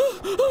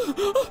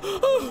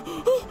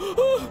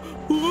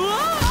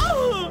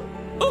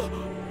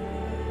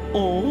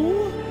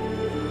 Oh,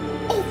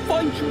 I'll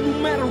find you no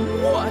matter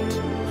what.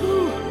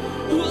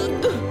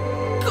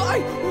 I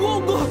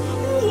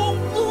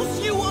won't lose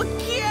you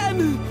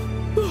again.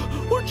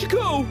 Where'd you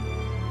go?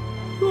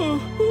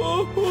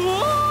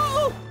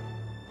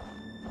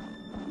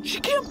 She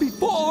can't be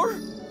far.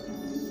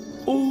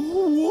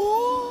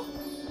 Oh.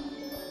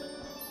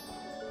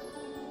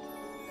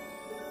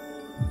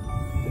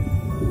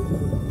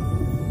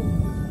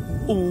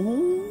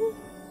 Oh.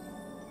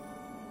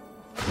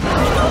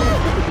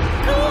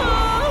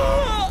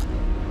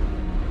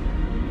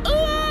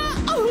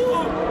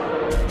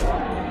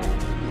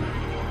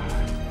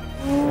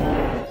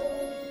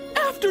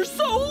 After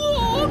so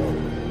long,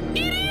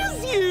 it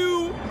is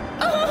you!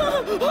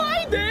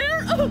 Hi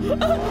there!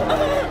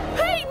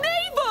 Hey,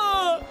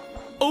 neighbor!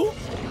 Oh?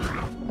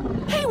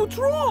 Hey, what's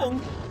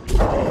wrong?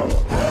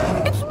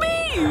 It's me!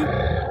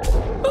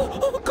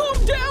 Calm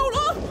down!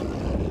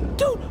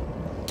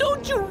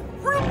 Don't you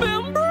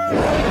remember?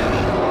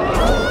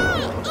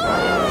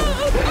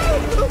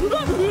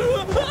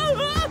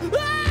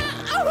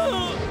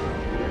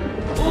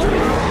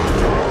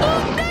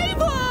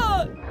 Neighbor!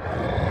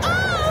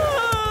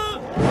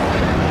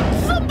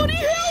 Somebody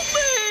help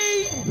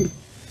me!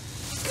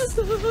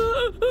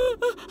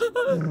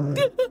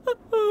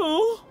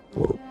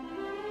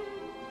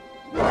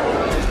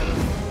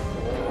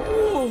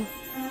 Whoa,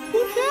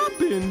 what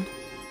happened?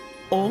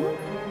 Oh,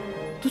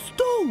 the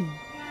stone.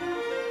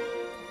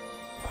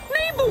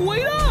 Neighbor,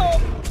 wait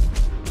up!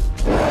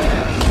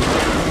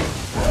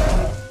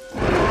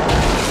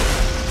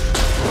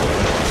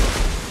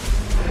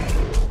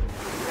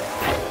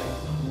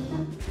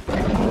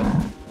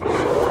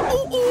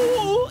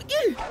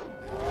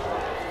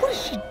 What is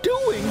she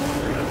doing?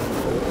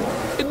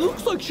 It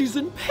looks like she's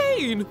in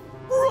pain.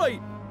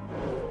 Right.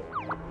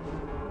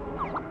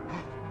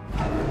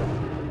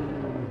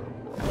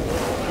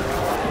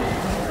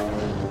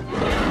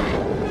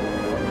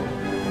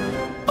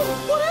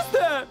 What is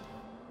that?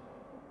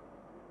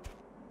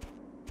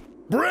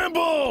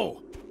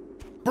 Bramble!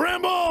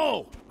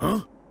 Bramble!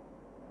 Huh?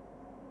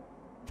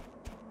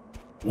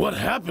 What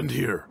happened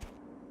here?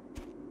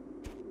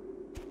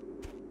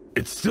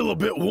 It's still a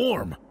bit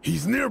warm.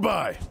 He's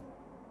nearby.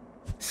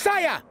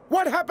 Sire,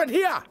 what happened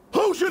here?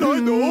 How should I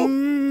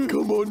know?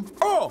 Come on.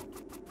 Oh!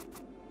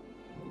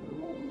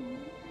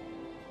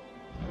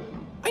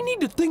 I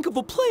need to think of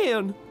a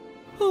plan.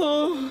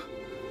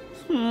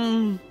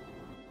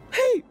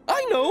 Hey,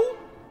 I know.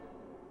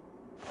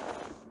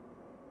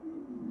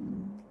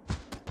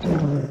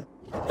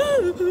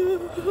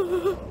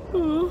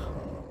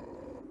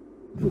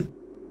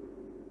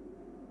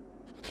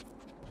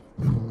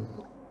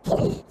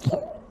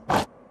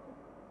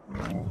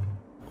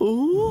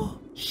 Oh,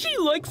 she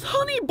likes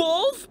honey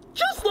balls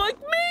just like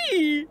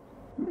me.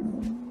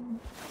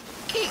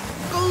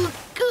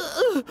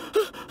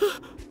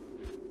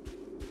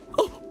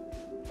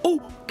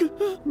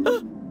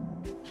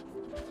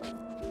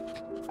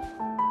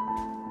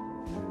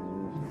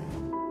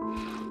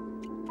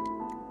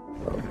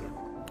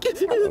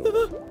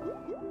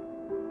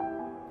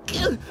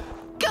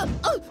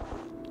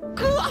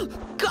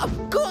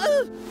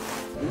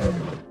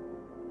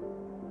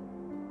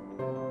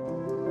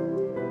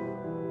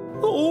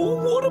 Oh,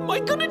 what am I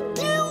gonna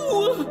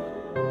do?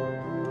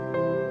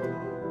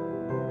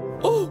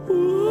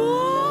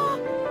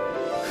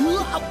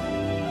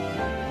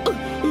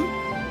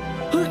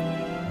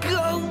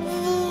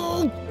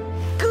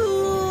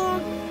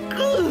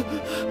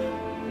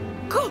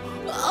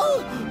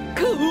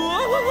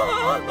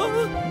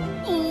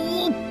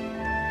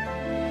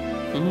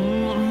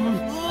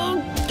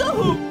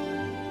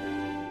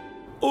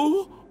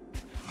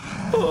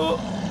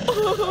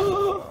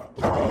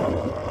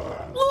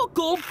 Look,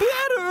 all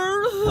better!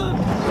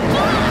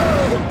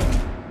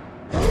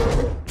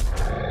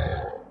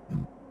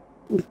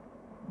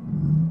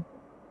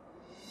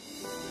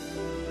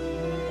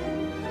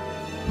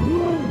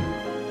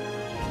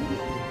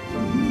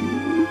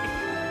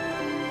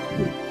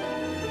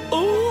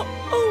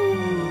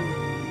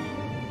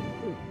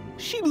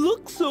 She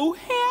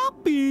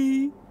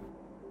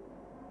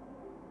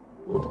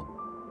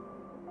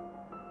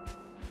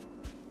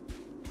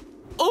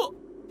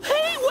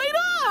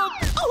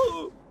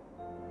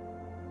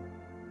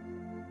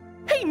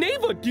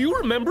Do you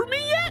remember me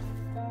yet?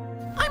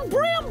 I'm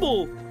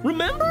Bramble,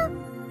 remember?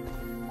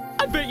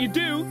 I bet you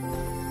do.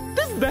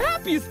 This is the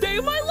happiest day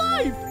of my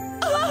life.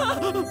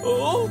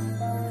 Oh.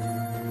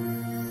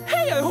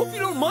 Hey, I hope you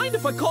don't mind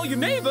if I call you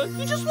neighbor.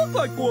 You just look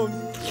like one.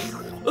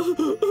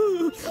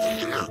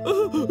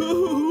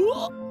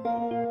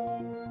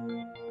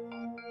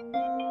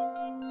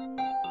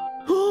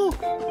 Oh,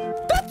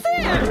 that's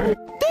it!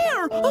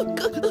 There!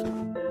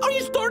 Are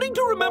you starting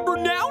to remember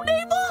now,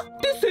 Neva?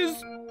 This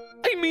is...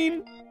 I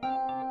mean...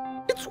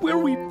 It's where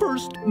we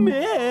first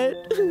met.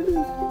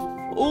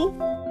 Oh.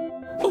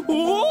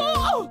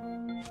 Oh!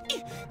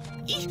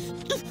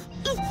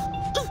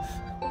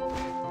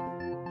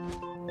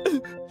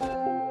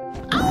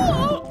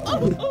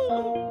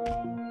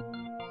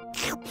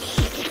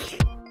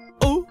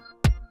 Oh.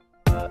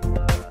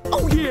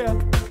 Oh, yeah.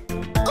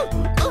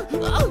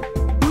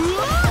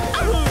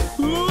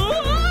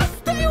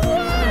 Stay away!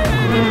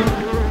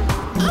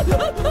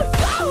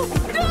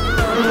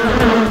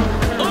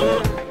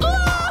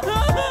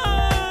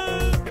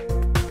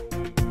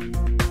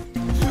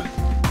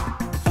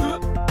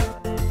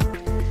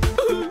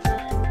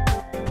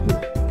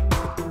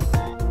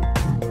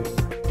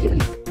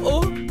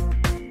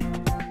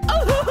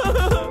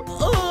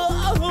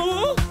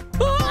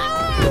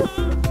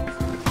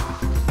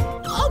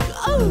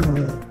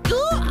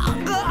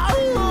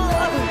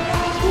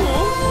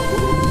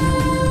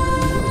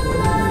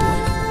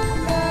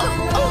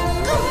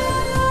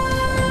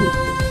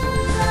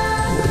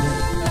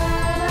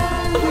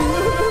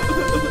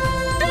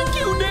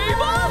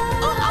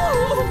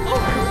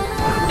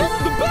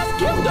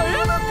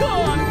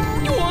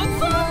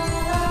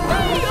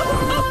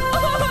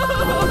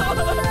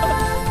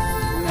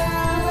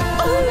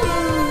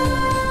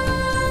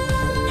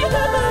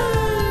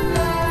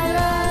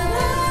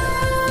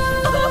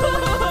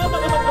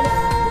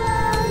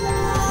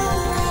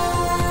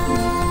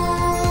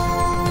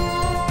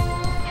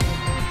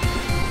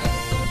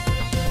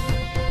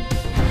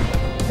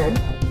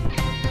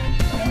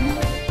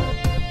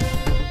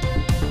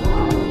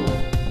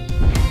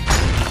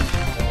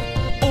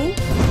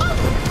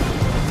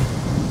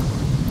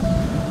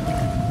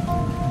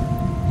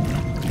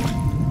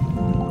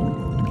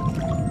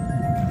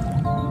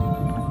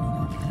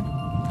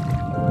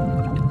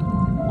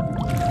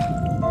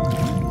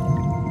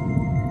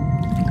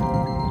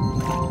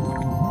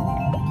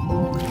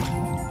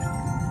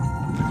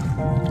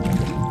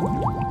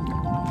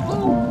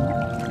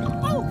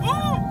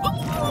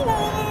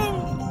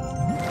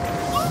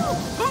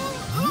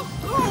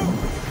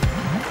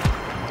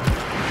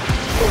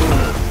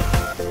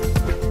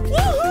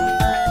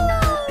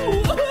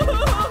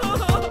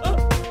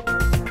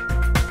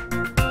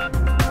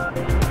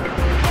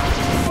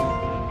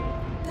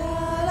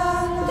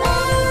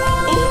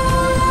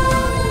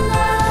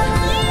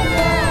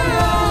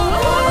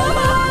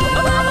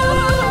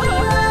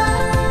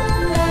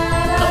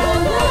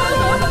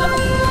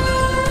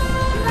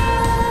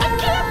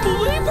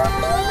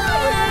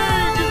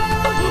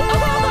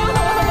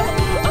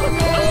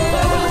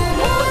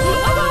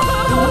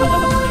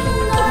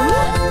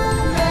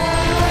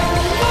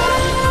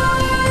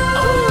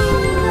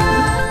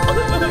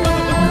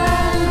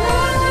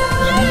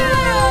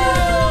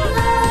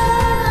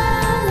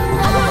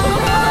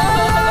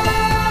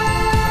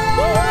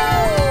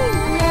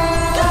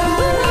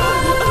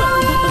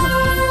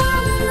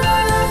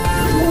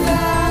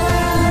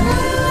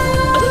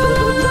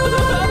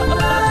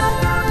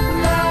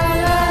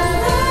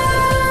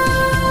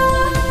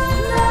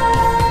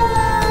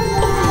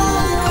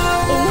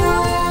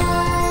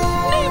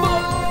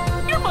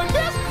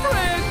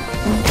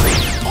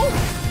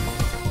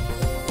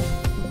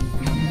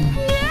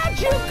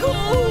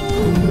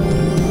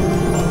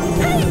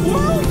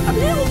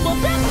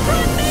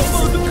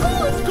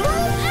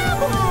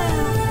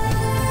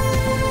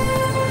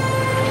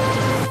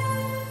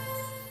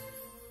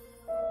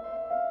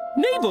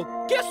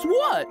 Guess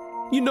what?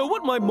 You know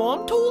what my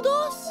mom told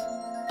us?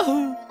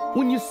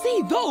 When you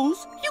see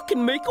those, you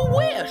can make a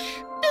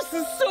wish. This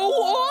is so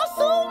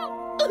awesome!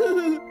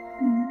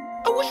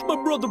 I wish my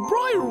brother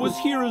Briar was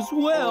here as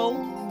well.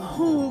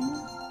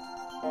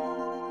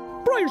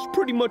 Briar's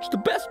pretty much the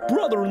best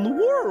brother in the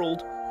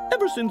world.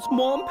 Ever since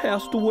Mom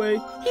passed away,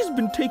 he's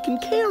been taking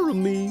care of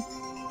me.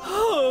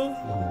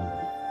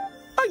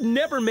 I'd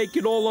never make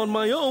it all on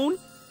my own.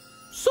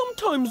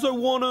 Sometimes I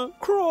wanna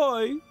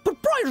cry.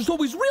 But Briar's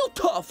always real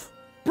tough.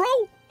 Bro,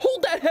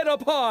 hold that head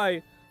up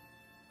high.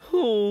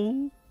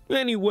 Oh,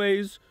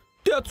 anyways,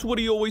 that's what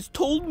he always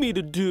told me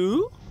to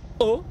do.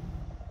 Oh,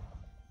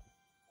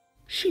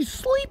 she's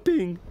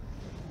sleeping.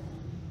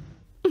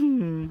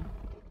 Ooh.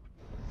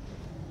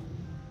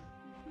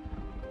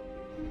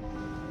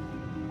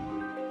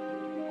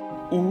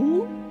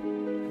 Oh.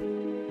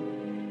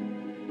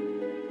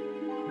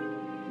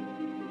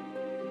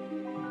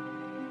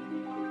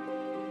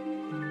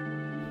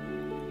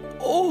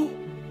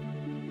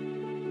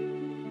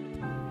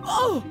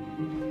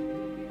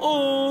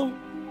 Oh.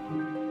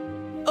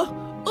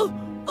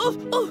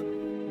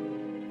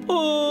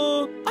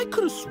 I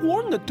could have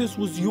sworn that this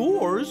was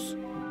yours.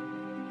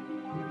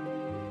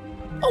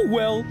 Oh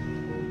well.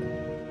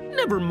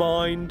 Never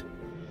mind.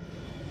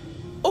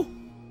 Oh.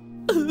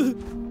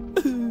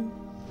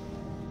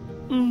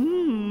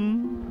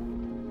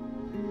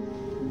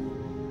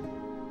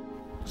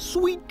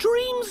 Sweet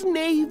dreams,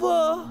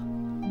 Neva.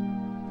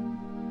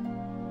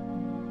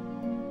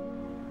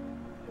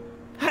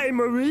 Hey,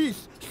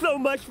 Maurice, so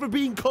much for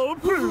being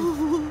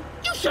cold-proof.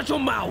 You shut your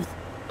mouth.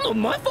 Not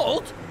my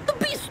fault. The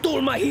beast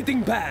stole my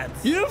heating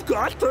pads. You've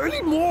got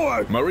 30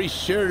 more. Maurice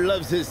sure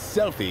loves his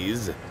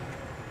selfies.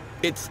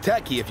 It's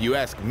tacky if you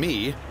ask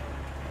me.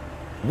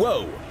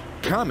 Whoa,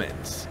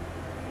 comments.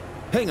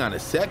 Hang on a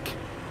sec.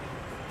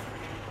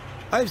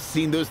 I've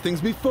seen those things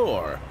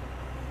before.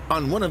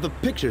 On one of the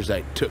pictures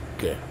I took.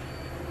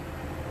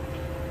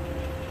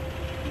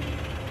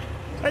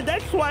 And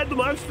that's why the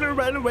monster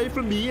ran away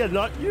from me and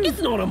not you.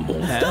 It's not a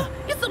monster.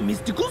 It's a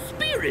mystical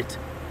spirit.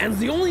 And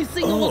the only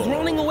thing I was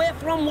running away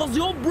from was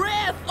your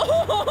breath.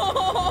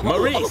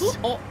 Maurice!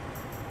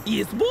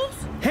 Yes,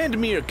 boss? Hand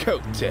me your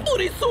coat. But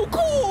it's so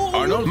cool.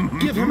 Arnold,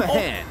 give him a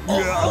hand.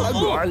 Quit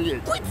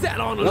that,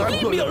 Arnold.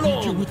 Leave me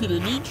alone. You within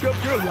an inch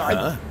of your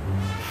life.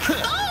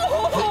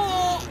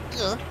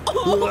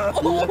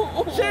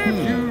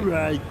 Serves you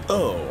right.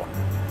 Oh,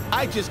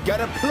 I just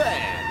got a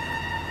plan.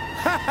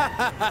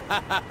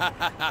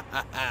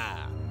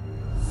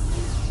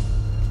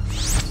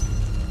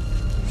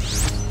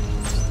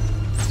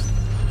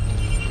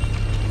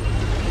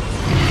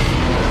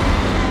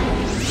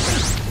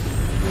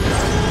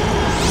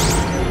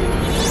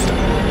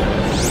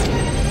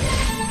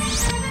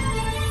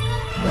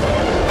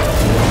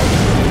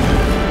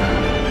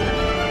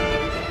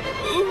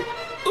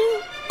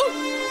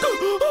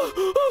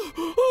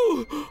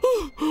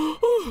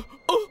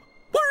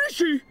 Where is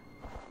she?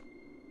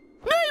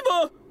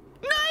 Neighbor!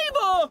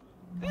 Neighbor!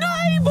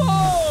 Neighbor!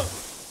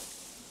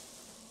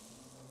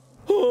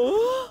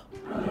 Huh?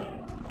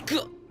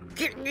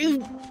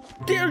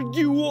 There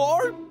you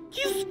are!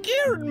 You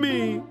scared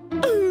me!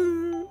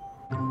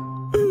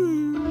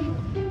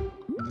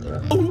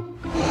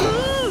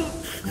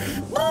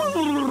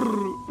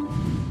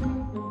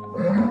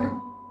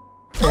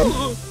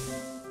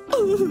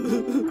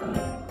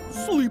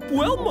 Sleep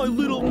well, my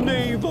little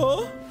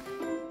neighbor.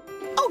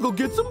 I'll go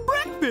get some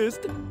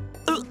breakfast.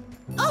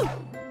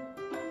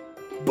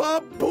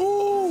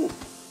 Babu!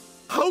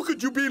 How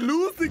could you be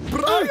losing,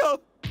 Brian?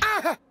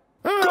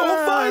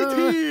 Go fight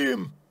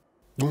him!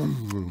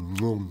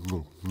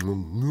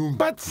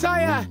 But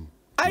sire,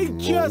 I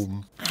just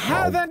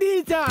haven't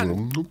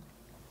eaten.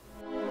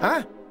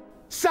 Huh?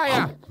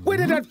 Sire, where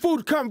did that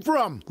food come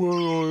from?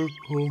 Will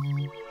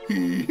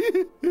you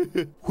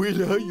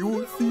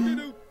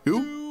see?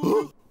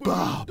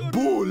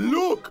 Babu,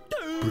 look!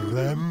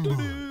 Bramble.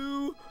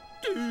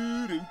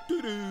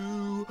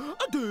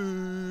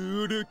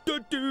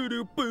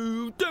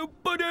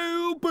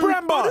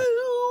 Bramble!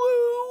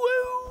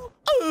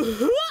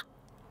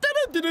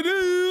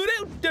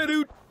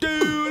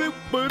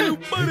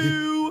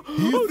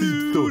 He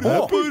seems so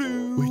happy,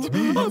 which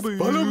means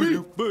follow me.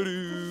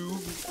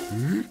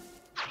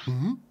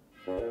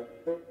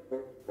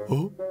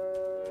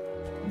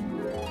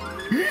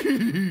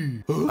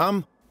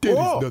 There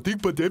is nothing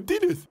but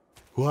emptiness.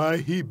 Why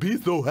he be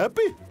so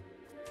happy?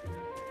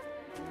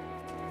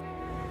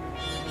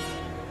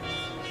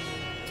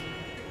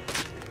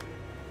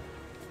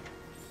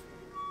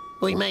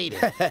 We made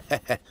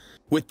it.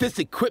 With this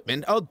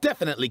equipment, I'll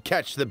definitely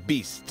catch the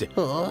beast.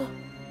 We'll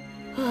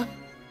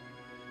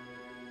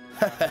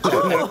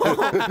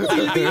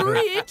be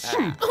rich.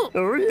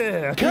 Oh,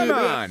 yeah. Come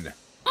on.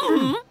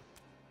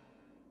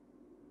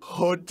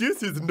 Oh,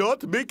 this is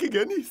not making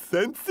any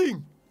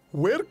sensing.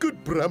 Where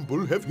could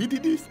Bramble have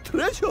hidden his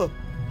treasure?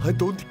 I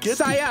don't get it.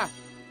 Sire,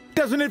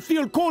 doesn't it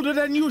feel colder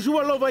than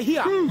usual over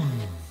here?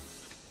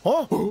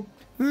 Oh?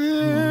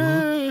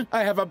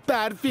 I have a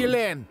bad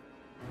feeling.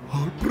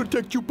 I'll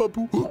protect you,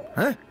 Babu.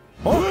 Huh?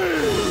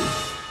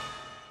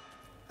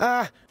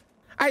 Oh?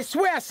 I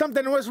swear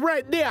something was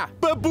right there.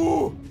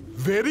 Babu!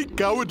 Very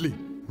cowardly.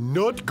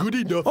 Not good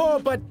enough. Oh,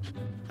 but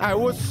I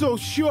was so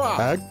sure.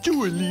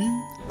 Actually,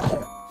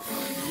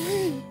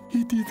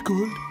 it is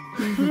cold.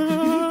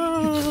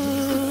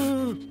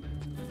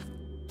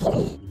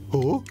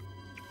 Oh,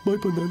 my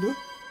banana.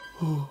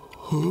 Oh,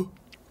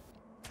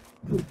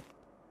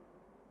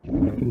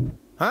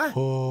 Huh?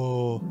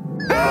 oh.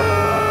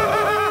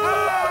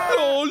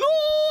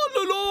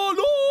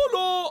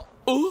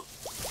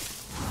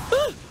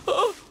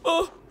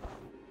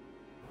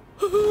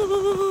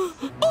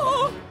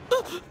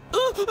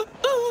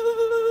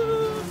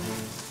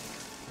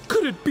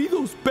 Could it be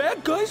those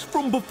bad guys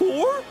from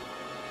before?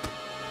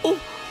 Oh,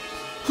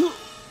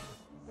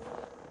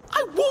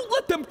 I won't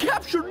let them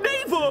capture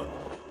Neva.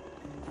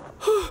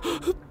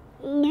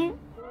 You'll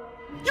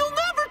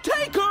never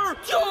take her.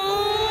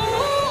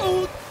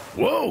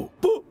 Whoa!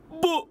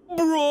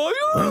 Brian?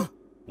 Huh?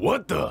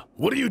 What the?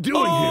 What are you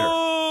doing here?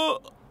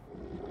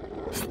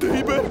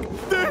 Stay back!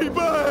 Stay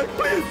back!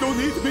 Please don't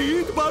eat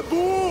me! Eat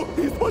Babu!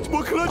 He's much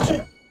more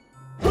crunchy!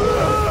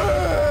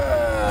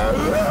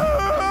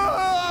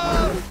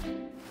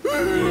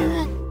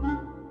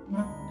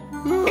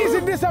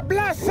 is a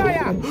blast,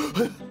 sire!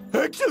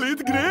 Actually,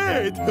 it's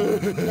great!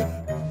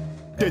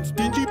 That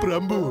stingy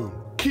Bramble,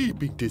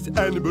 keeping this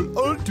animal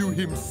all to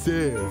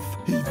himself.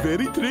 He's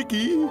very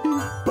tricky.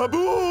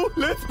 Babu,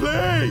 let's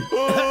play!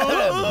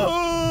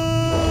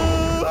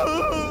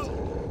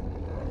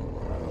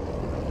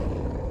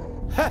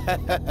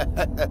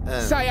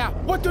 Sire,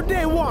 what do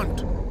they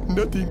want?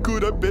 Nothing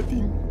good, I'm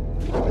betting.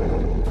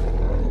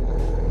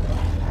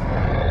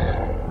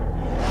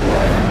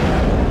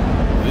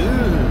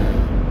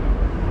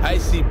 I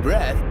see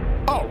breath.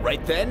 All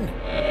right, then.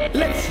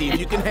 Let's see if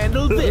you can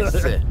handle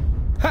this.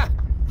 Ha!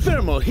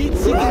 Thermal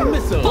heat-seeking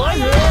missile.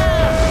 Fire!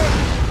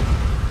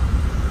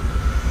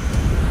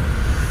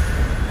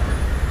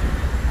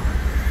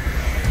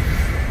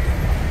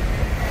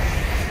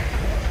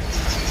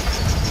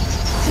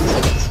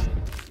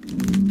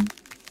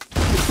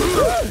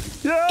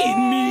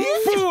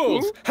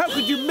 Fools! How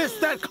could you miss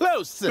that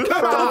close?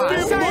 Come on,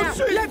 sire!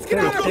 Let's get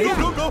out of here!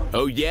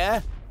 Oh,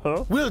 yeah?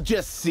 Huh? We'll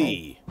just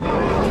see.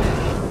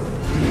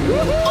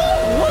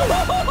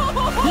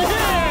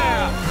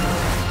 Yeah!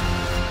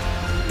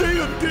 They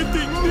are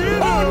getting near!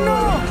 Oh,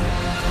 no!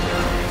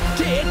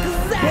 Take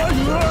that!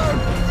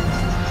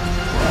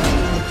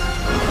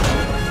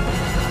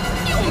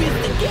 You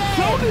missed again!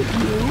 So did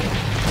you!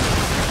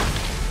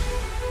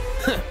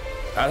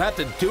 I'll have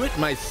to do it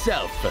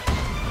myself.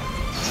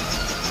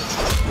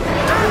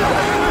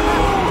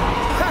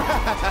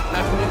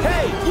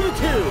 Hey, you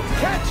two!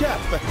 Catch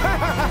up!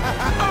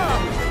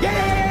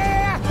 Yeah!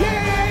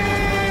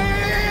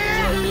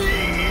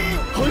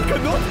 I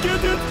cannot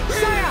get it!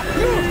 Sire,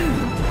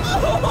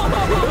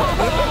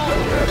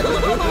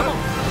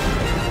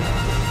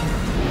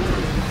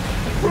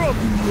 From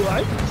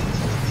right?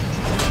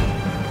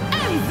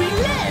 And the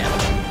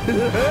left!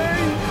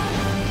 Hey!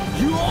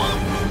 You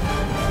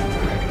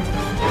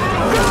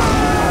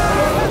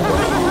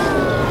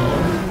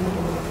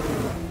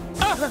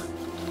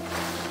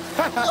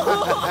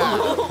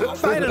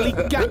finally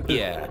got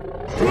ya!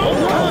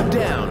 Calm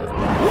down!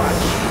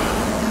 Watch!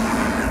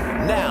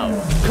 Now,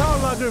 call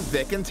Logger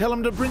Vic and tell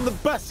him to bring the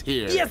bus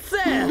here. Yes,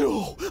 sir!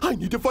 No! I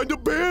need to find the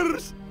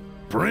bears!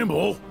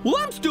 Bramble? Well,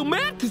 I'm still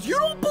mad because you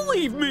don't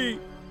believe me!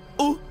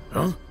 Oh!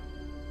 Huh?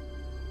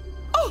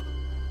 Oh!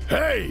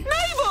 Hey!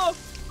 Neighbor!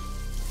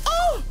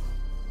 Oh!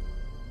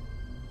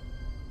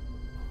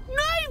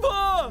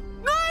 Neighbor!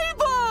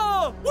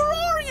 Neighbor! Where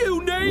are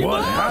you, neighbor?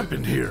 What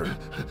happened here?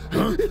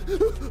 Huh?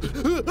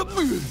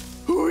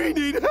 We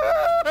need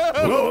help!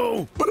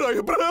 Whoa!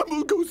 Brian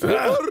Bramble goes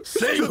over!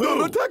 Say They're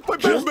who? attacked by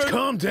Just bearmen!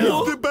 calm down.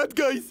 It's the bad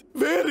guys!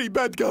 Very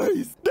bad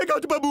guys! They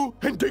got Babu,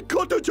 and they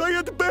caught a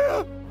giant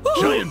bear!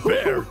 Giant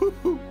bear?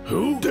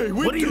 Who? They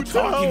went What are you to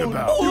talking town.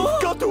 about?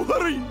 You've got to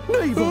hurry!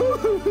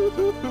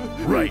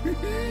 Right.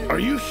 Are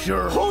you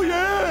sure? Oh,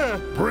 yeah!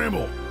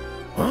 Bramble?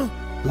 Huh?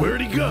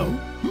 Where'd he go?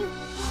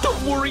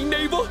 Don't worry,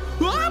 neighbor.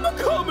 I'm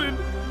a-coming.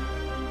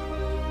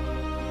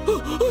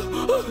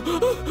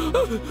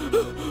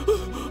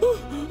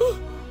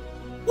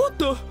 What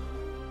the?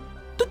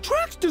 The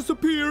tracks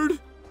disappeared.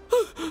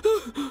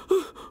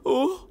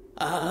 Oh.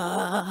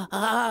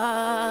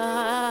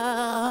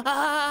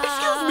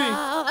 Excuse me.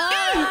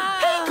 Hey,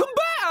 come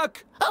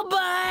back. A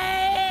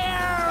bear!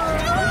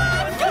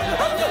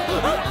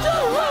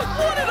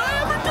 What did I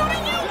ever do to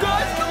you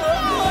guys? Come on!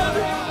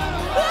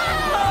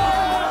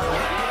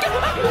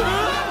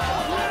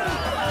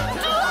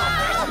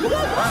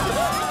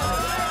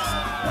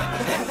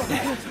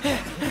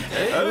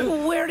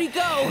 Where'd he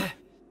go?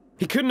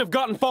 He couldn't have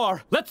gotten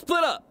far. Let's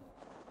split up.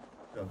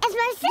 It's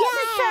my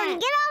sister's turn.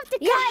 Get off the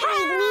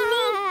kite,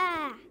 Mimi.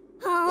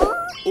 Huh?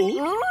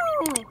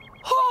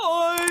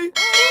 Hi!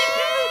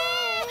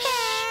 Shh!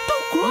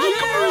 Don't cry!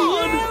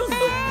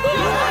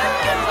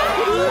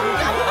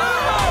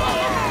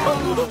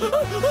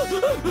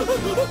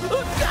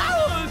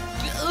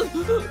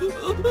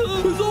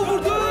 He's over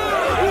there!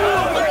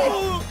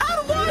 Out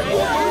of my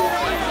way!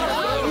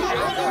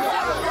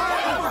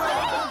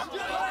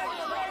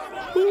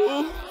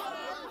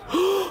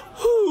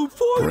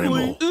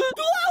 Finally!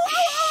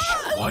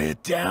 Quiet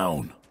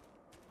down.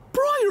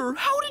 Briar,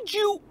 how did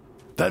you...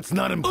 That's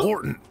not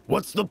important.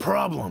 What's the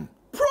problem?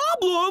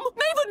 Problem?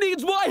 Neva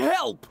needs my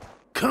help!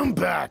 Come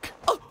back.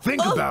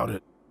 Think about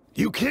it.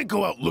 You can't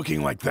go out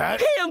looking like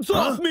that. Hands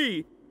off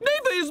me!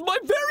 Neva is my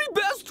very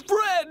best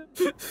friend!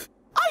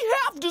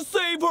 I have to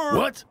save her!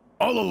 What?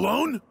 All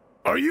alone?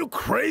 Are you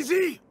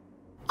crazy?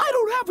 I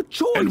don't have a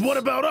choice! And what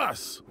about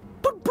us?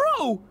 But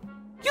bro,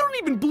 you don't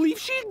even believe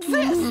she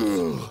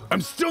exists!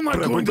 I'm still not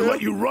going to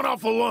let you run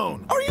off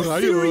alone. Are you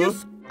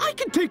serious? I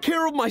can take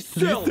care of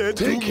myself!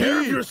 Take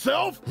care of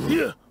yourself?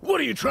 Yeah. What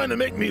are you trying to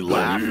make me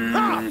laugh?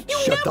 You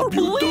never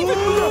believe in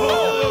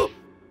me!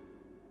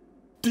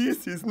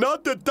 This is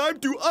not the time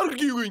to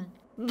arguing.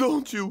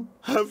 Don't you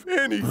have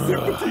any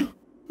sympathy?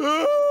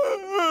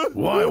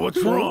 Why?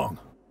 What's wrong?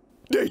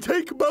 They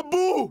take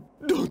Babu.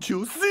 Don't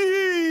you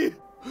see?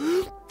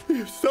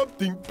 If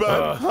something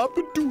bad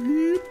happened to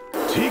him,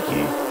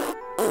 Tiki?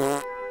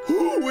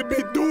 who would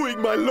be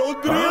doing my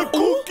laundry and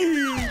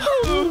cooking?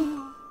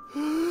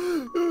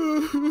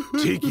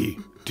 Tiki,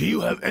 do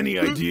you have any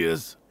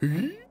ideas?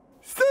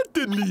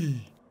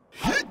 Certainly.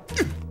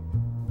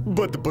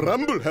 But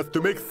Bramble has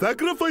to make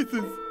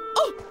sacrifices.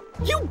 Oh,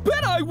 you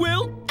bet I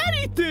will!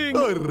 Anything!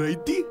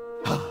 Alrighty.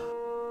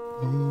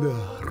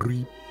 Now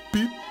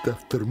repeat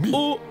after me.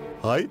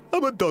 I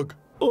am a dog.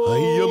 I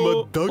am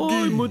a doggy.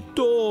 I'm a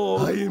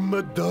dog. I am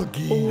a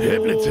doggy.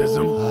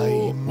 Hypnotism.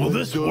 I'm Will a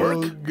this dog.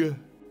 work?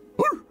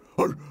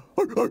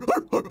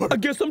 I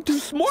guess I'm too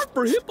smart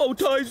for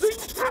hypnotizing.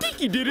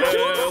 Tiki did it to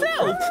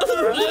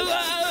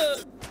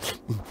himself.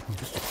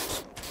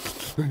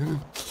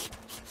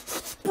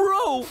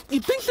 Bro, you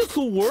think this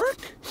will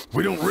work?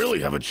 We don't really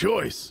have a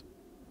choice.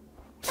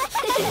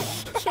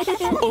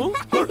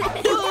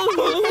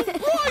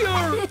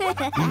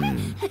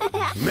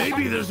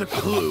 Maybe there's a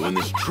clue in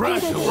this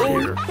trash over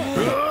here.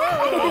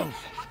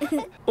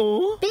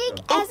 Big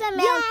as a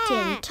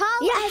mountain,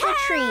 tall as a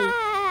tree.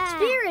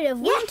 Spirit of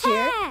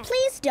winter,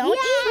 please don't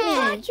eat me.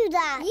 I taught you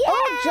that.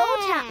 Oh, Joe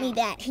taught me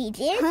that, he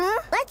did.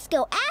 Huh? Let's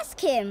go ask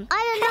him. I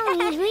don't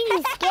know, he's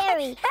really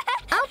scary.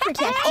 I'll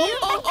protect you.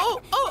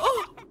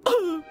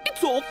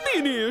 It's all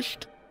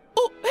finished.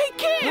 Oh, hey,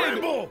 kid!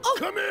 Bramble,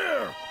 come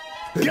here!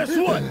 Guess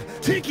what?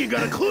 Tiki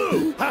got a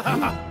clue!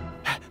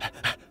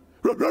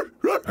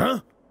 Huh?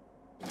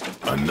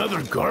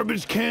 Another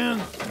garbage can?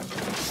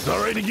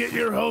 Sorry to get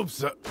your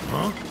hopes up.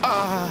 Huh?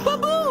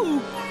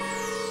 Baboo!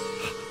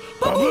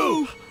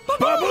 Baboo!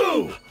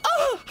 Baboo!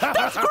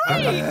 That's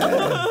great!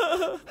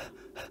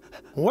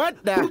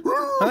 What the?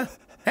 Huh?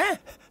 Huh?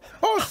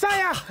 Oh,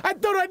 Saya! I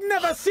thought I'd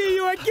never see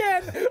you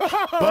again!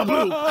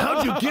 Baboo,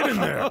 how'd you get in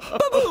there?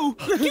 Baboo,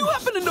 do you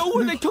happen to know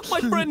where they took my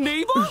friend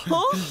Neva?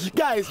 Huh?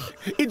 Guys,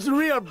 it's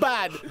real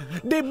bad.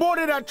 They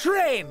boarded our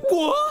train.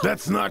 What?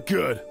 That's not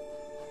good.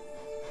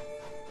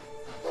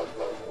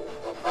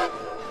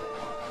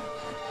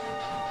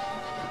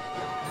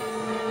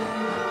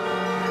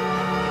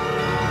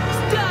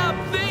 Stop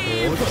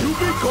thief! Don't you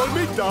be calm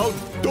me down.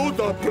 Those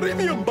are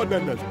premium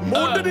bananas.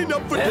 More than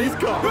enough for this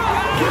car.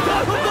 Get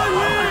out of my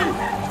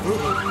way!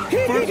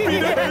 First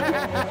speed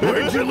ahead.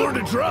 Where'd you learn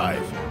to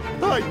drive?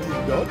 I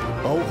did not.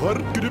 How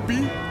hard could it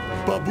be?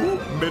 Babu,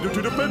 pedal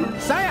to the pedal.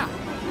 Saya!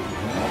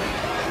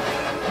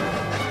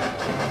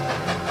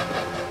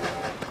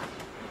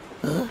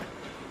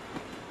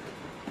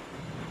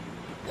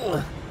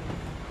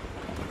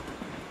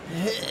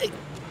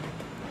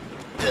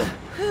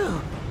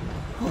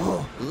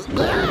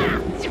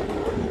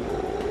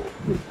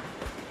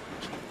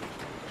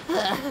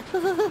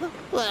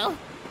 Well,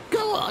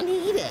 go on,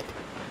 eat it.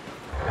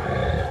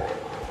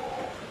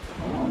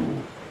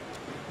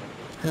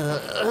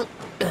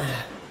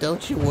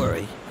 Don't you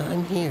worry,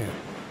 I'm here.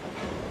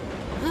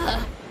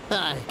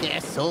 I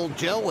guess old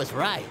Joe was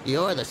right.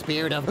 You're the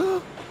spirit of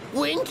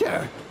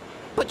winter.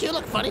 But you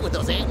look funny with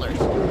those antlers.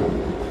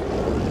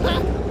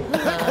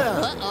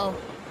 Uh-oh.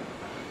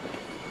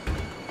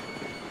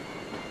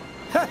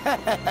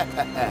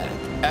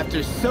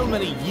 After so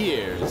many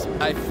years,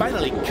 I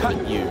finally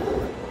cut you.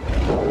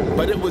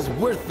 But it was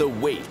worth the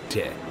wait.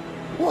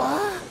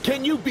 What?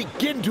 Can you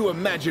begin to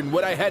imagine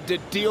what I had to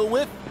deal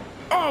with?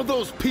 All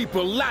those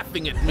people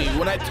laughing at me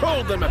when I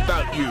told them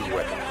about you,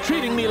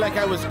 treating me like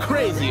I was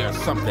crazy or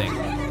something.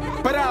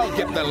 But I'll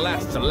get the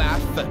last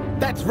laugh.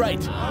 That's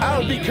right,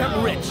 I'll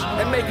become rich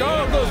and make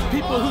all those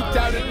people who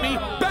doubted me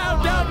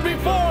bow down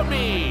before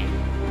me.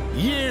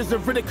 Years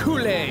of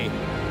ridicule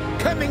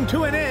coming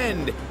to an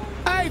end.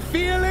 I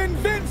feel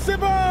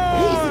invincible!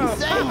 He's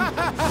insane!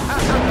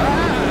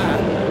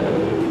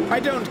 I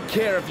don't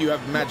care if you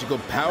have magical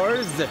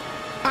powers.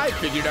 I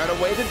figured out a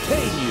way to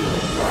tame you.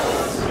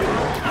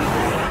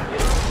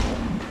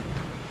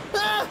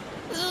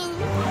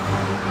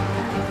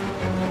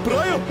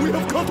 Brian, we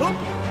have caught up!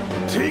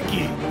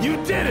 Tiki, you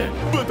did it!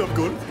 But of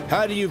course.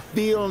 How do you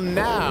feel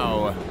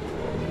now?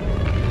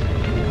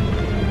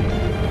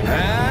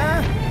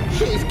 Huh?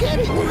 She's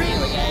getting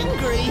really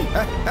angry.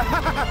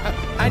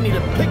 I need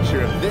a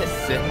picture of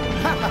this.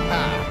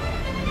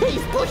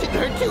 He's pushing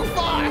her too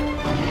far.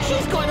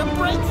 She's going to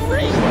break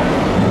free.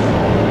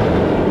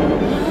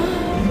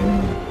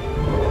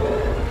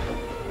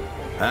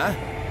 Huh?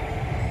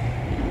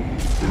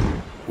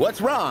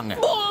 What's wrong?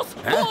 Boss!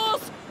 Huh?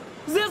 Boss!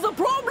 There's a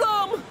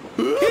problem!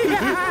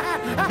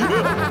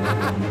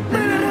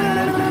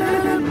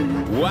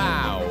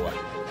 Wow.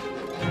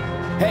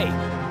 Hey,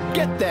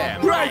 get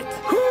them. Right!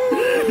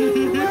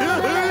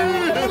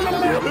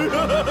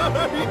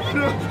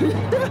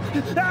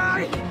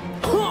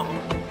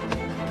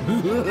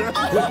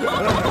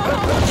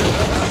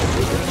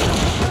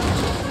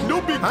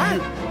 No big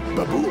deal.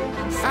 Babu,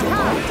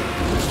 stop.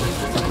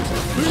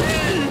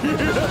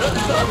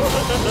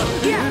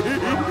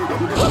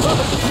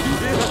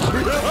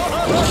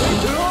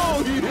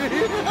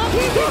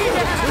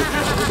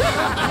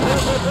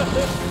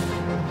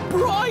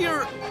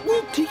 Briar!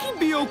 Will Tiki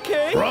be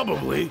okay?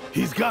 Probably.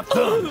 He's got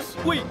thumbs.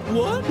 Wait,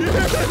 what?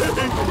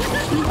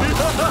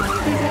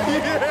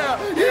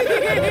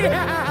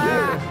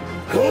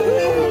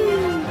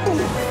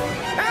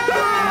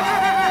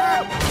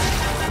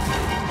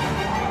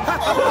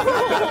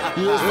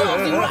 You're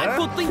something right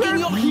for thinking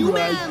you're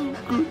human.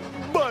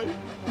 Goodbye,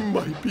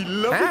 my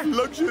beloved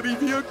luxury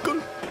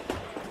vehicle.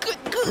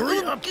 Hurry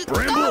up,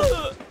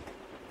 Bramble!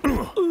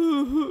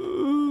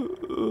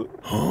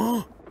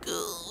 Huh?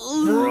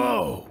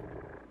 Bro!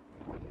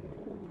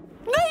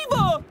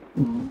 Neighbor!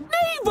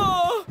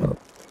 Neighbor!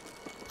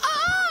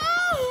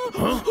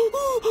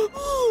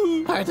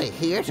 Are they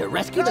here to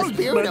rescue the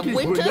spirit of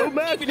winter?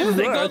 If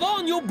they go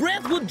on, your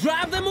breath would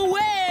drive them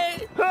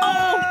away!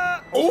 Huh?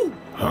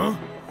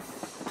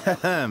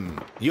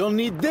 You'll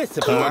need this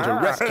if you want to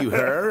rescue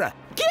her.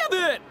 Give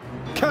it!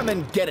 Come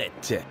and get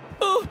it.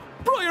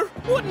 Briar,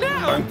 what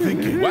now? I'm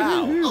thinking.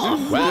 Wow.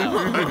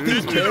 Wow.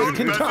 These bears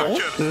can talk.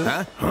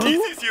 Huh?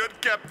 This is your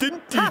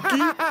Captain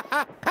Tiki.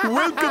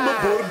 Welcome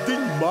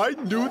aboarding my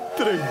new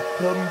train.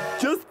 I'm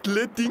just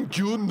letting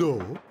you know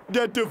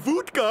that the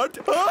food cart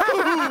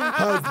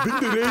has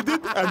been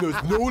raided and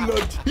there's no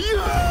lunch.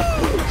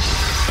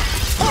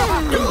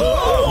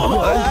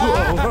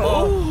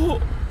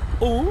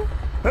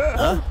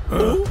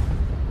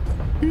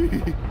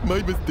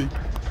 My mistake.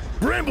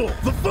 Bramble,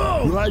 the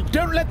phone! Right,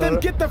 don't let them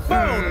get the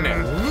phone!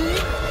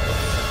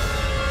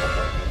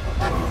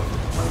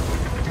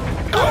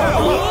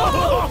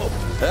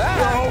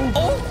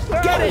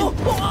 Get it!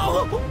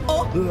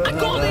 I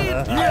got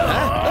it!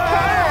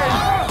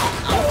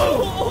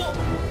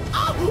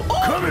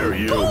 Come here,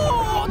 you!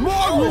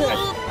 Morris!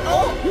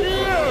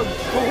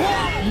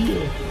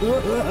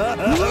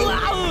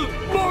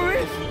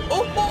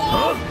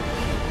 Huh?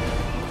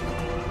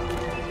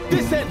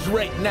 This ends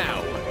right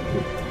now.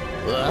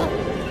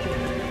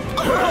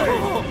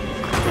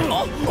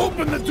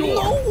 Open the door!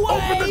 No way!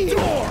 Open the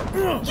door!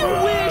 You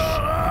wish!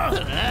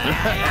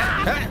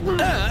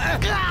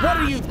 What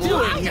are you doing?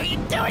 Why are you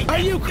doing Are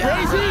you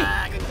crazy?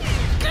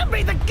 Give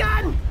me the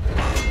gun!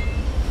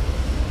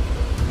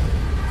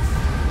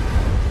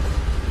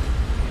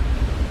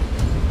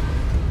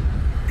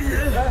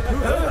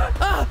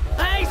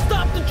 Hey,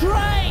 stop the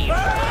train!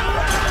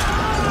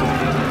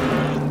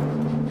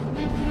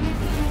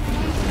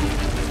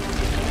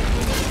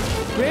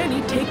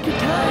 Granny, take your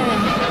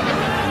time.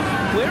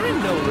 We're in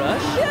no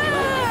rush.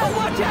 Yeah!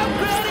 Watch out,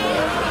 Granny!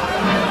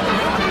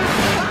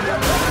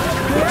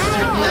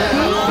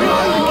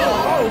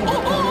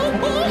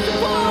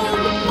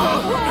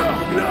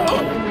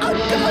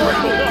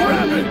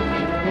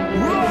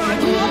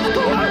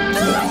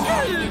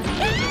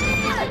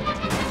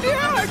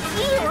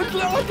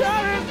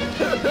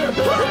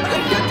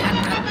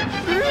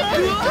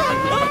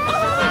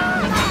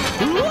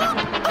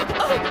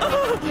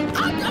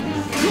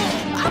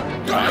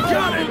 I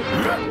got it!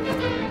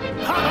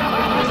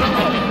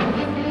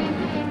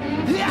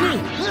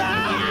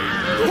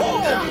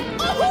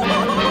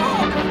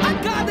 I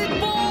got it,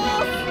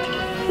 boss!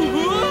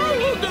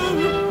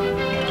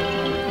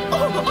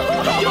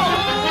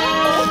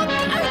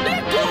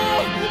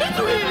 It's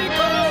really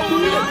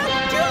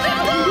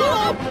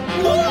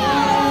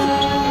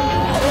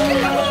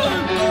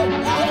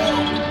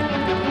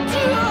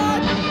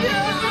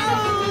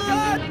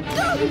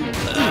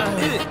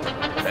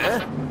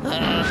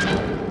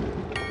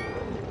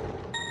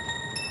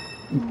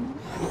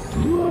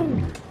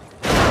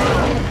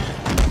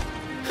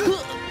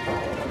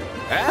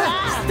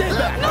Stay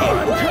back!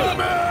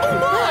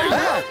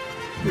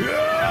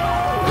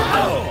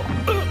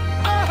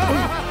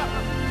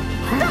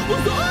 That was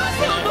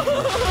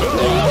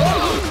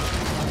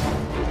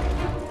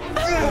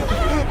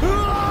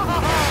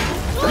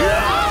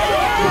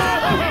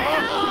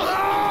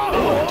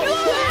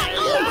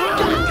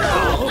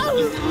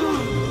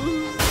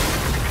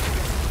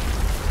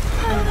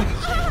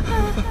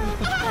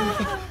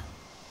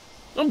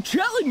I'm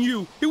telling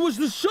you, it was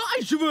the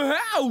size of a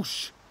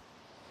house!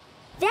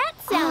 That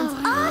sounds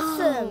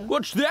awesome!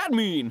 What's that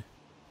mean?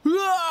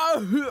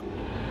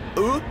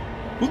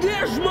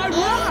 There's my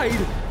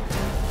ride!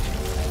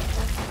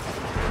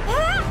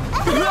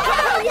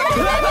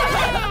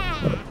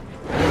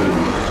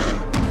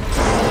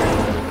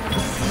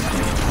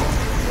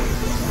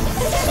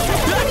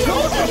 I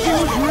told you she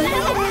was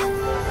real!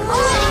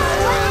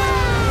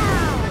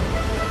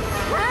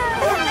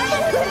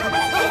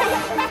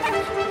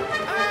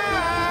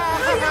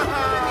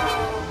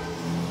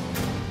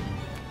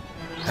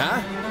 Huh?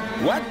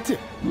 What?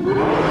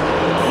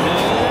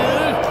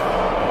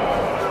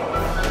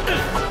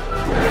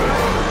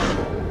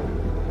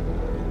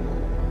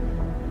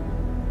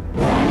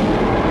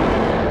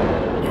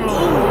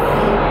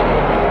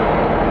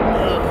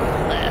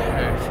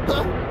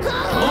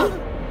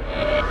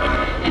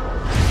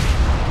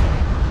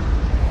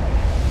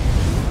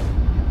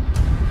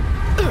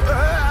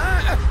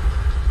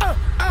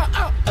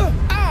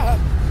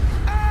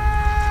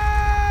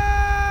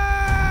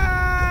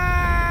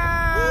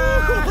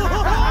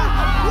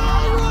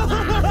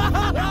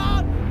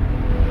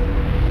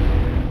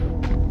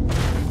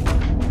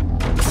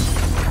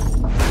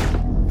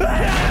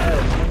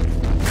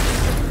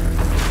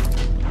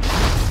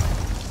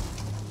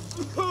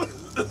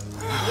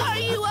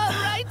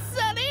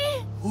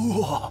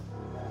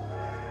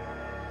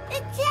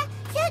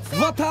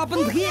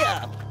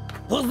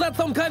 Was that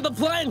some kind of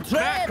flying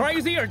trap?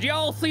 Crazy, or did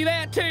y'all see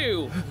that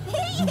too?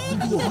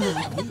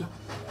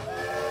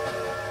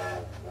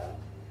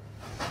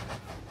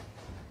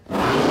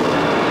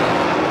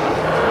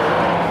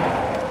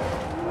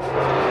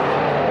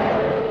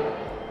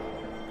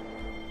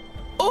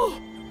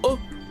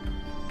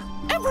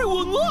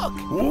 Everyone look!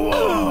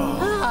 Whoa!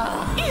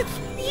 It's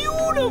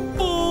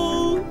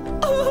beautiful!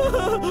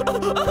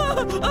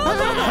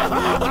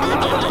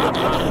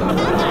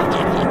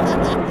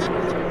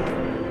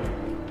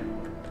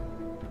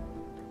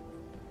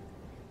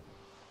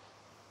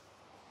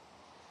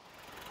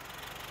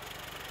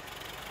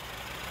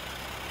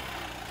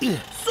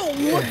 So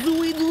what do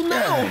we do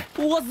now?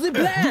 What's the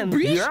plan? The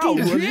beast will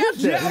tear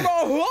down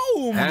our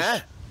homes! Huh?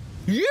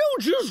 You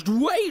just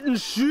wait and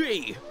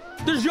see!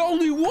 There's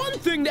only one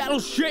thing that'll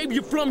save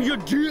you from your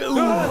doom!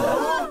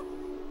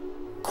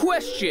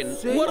 Question,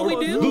 what do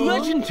we do? The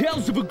legend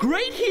tells of a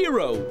great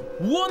hero!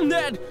 One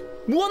that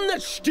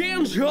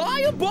stands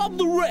high above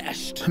the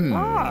rest!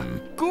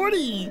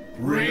 Goody!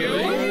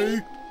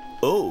 Really?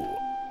 Oh.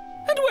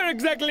 And where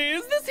exactly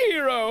is this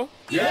hero?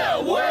 Yeah,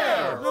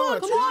 where? No,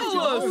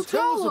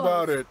 tell us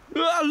about it.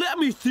 Let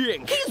me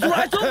think. He's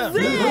right up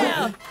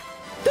there!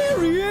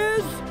 There he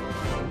is!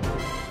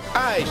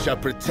 I shall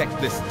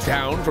protect this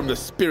town from the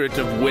spirit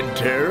of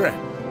winter.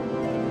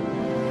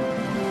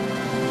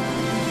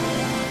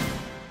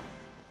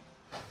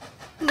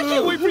 I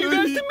can't wait for you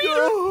guys to meet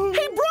her!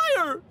 Hey,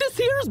 Briar! This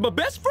here is my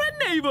best friend,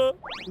 Neva!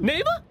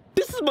 Neva,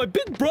 this is my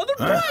big brother,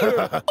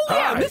 Briar! Oh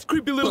yeah, and this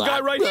creepy little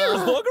guy right here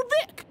is Logger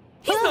Vic!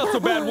 He's not so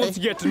bad once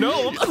you get to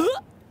know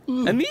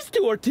him. And these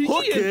two are Tiki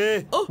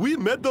Okay, we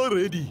met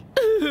already.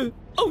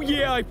 Oh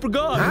yeah, I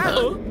forgot.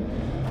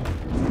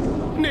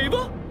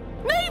 Neva?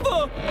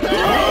 Neva!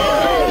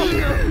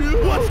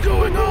 What's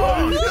going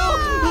on?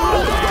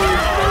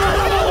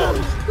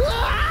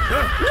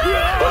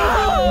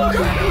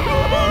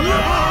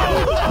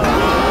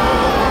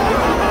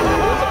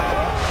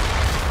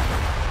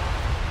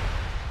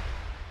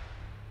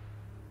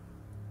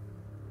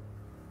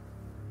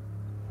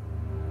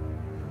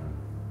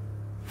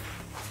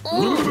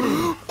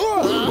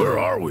 Where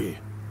are we?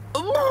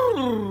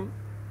 Oh,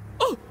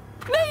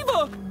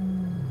 Neva!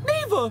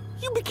 Neva,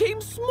 you became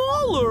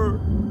smaller!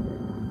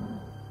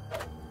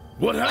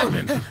 What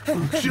happened?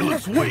 She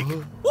looks weak.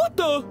 What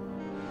the?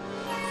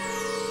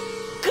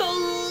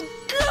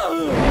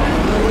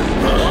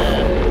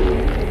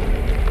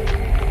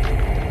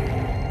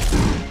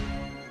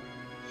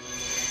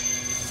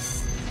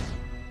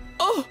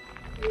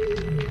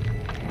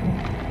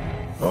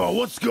 Oh,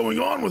 what's going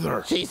on with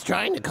her? She's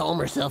trying to calm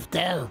herself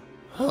down.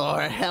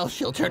 Or else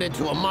she'll turn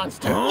into a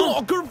monster.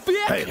 Logger Vic!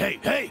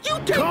 Hey! You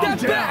take calm that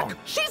down. back!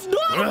 She's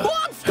not a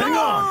monster! Hang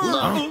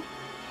on!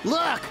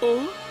 Look!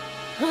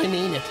 I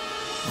mean it.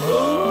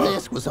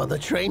 This was on the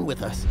train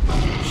with us.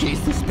 She's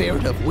the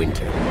spirit of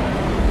winter.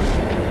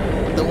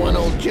 The one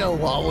old Joe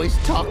always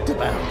talked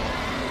about.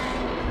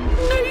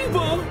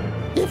 Neva!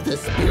 If the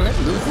spirit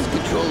loses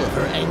control of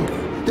her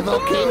anger, the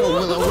volcano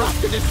will erupt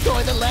to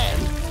destroy the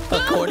land.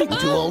 According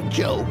to old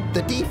Joe,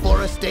 the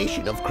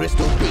deforestation of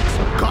Crystal Peaks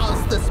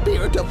caused the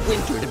spirit of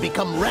winter to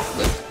become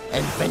restless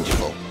and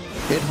vengeful.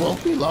 It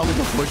won't be long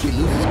before she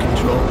loses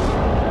control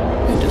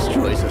and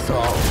destroys us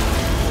all.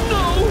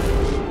 No!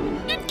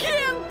 It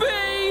can't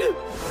be!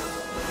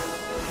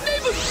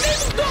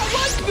 Neva's not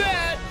like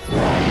that!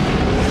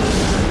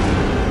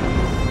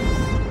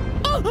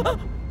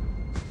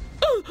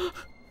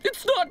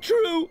 It's not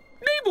true!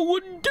 Neva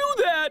wouldn't do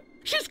that!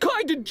 She's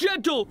kind and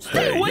gentle!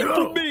 Stay away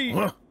from me!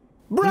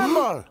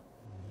 Bramble!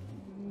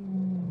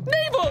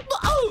 Neva!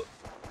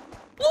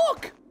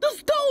 Look! The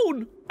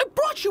stone! I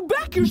brought you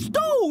back your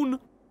stone!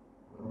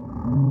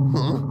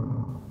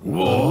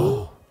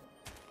 Whoa!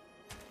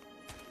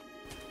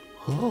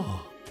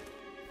 Oh.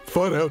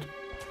 Far out.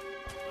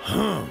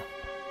 Huh.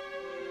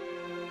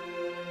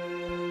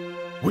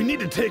 We need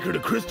to take her to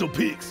Crystal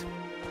Peaks.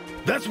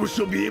 That's where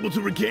she'll be able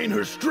to regain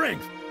her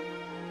strength.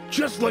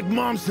 Just like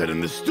Mom said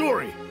in the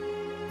story.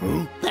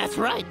 Huh? That's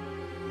right.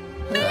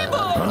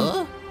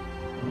 Neva!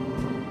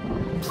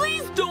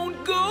 Please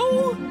don't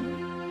go!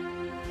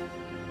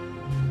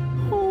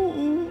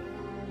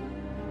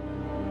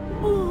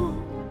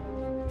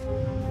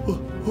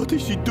 What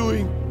is she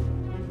doing?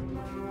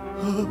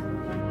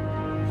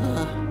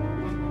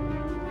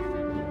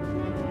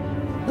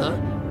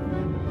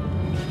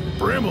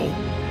 Bramble!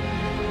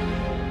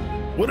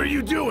 What are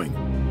you doing?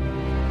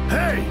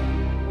 Hey!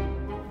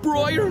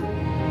 Briar?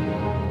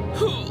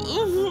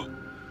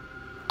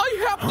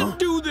 I have to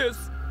do this!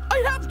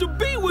 I have to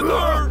be with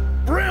her!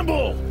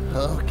 Bramble!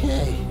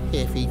 Okay,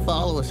 if he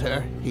follows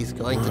her, he's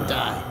going to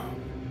die.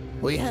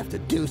 We have to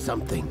do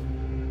something.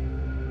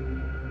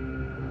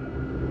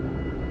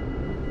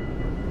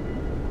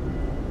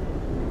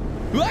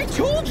 I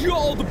told you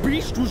all the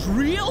beast was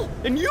real,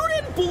 and you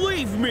didn't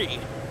believe me!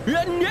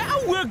 And now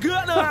we're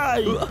gonna...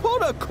 Hey,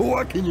 put a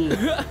cork in you.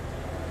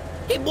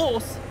 Hey,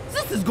 boss,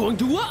 this is going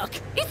to work!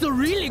 It's a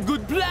really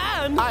good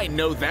plan! I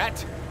know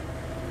that.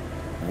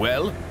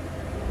 Well,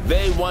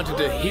 they wanted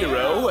a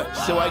hero,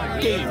 so I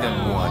gave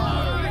them one.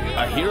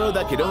 A hero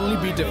that could only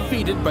be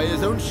defeated by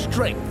his own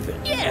strength.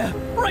 Yeah,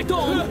 right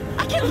on.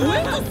 I can't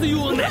wait to see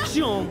you in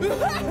action.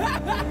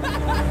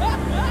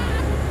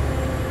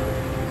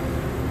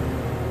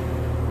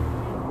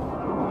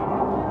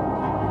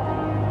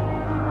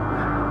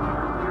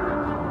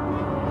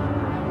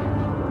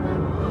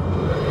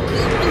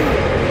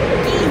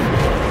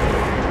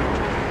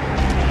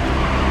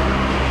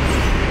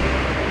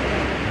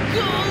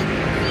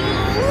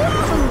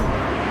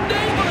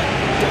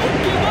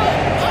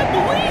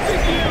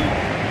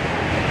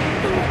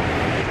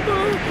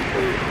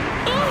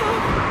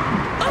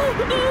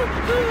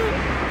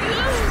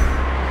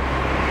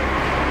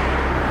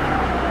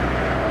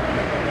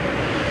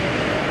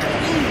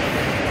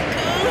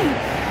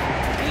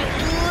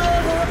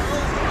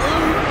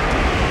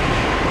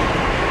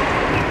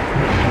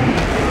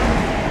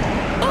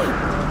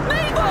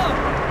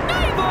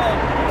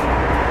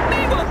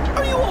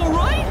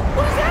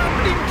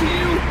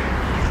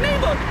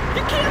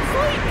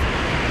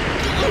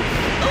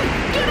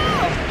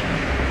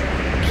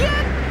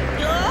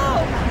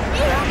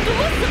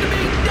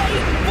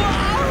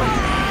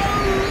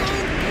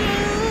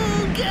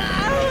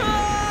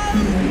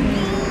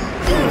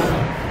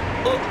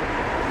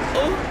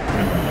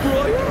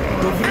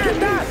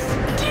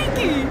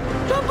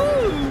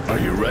 Are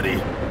you ready?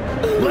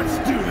 Let's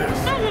do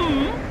this.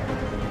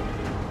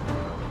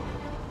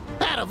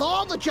 Out of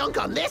all the junk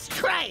on this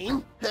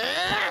train,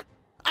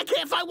 I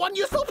can't find one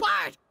useful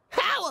part.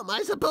 How am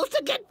I supposed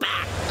to get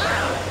back?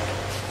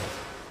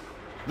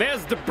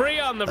 There's debris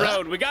on the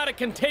road. We gotta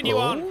continue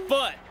on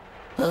foot.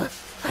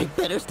 I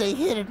better stay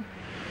hidden.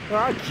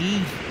 Ah,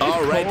 geez.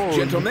 All right,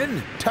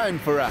 gentlemen, time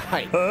for a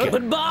hike.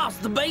 But boss,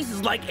 the base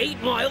is like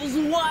 8 miles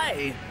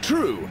away.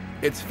 True,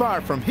 it's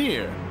far from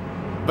here.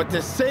 But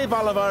to save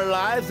all of our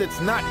lives, it's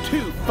not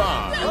too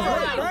far. Now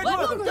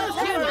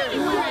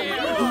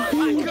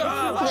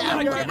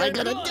what am I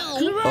gonna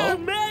do? Come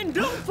on, man,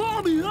 don't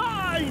fall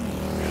behind.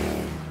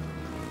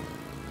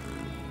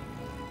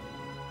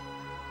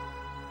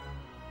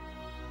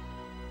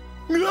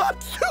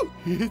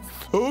 It's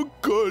so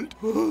cold.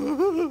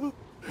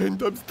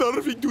 And I'm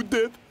starving to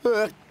death.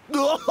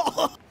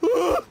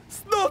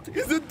 Snot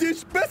is a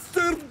dish best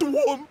served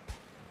warm.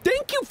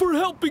 Thank you for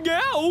helping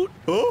out.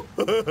 Oh,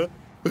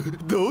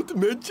 don't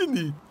mention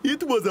it.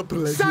 It was a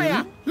pleasure.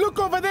 Saya, look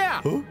over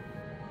there.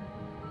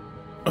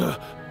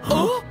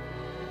 Huh?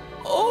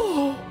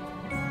 Oh.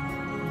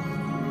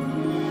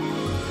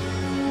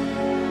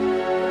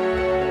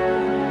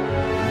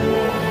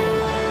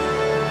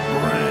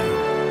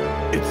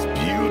 It's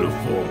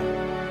beautiful.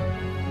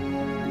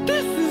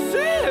 This is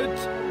it.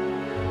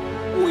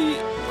 We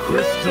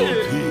Crystal made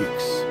it.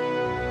 Peaks.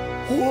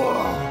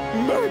 Wow,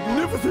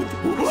 magnificent.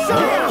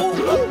 Saya!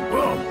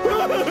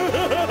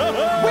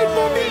 Wait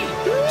for me.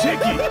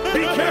 Chicky,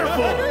 be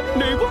careful.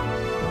 Neighbor,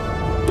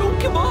 don't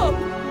give up.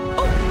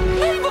 Oh,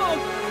 neighbor.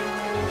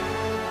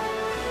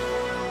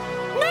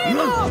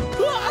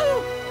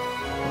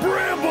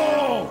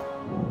 Bramble!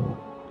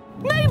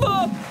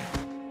 Neighbor!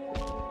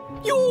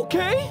 You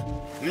okay?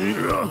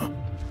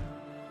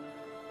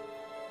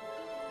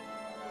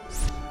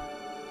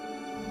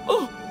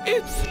 Oh,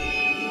 it's...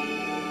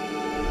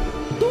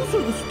 Those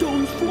are the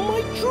stones from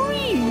my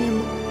dream.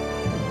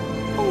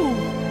 Oh,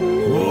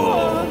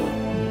 Whoa!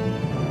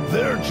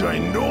 They're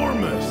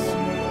ginormous.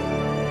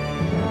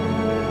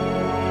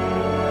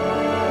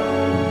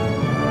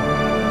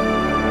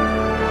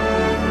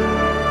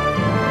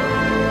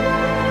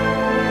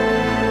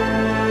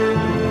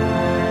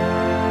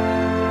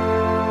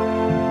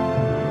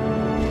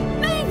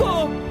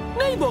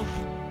 Neighbor,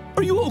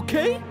 are you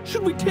okay?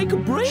 Should we take a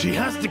break? She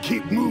has to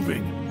keep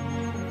moving.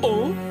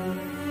 Oh?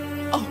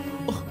 Oh,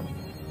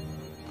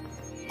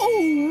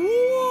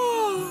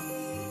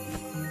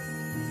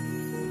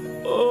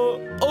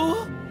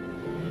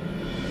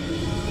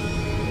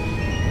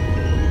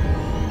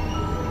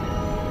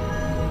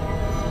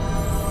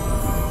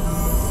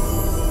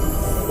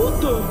 what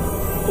the?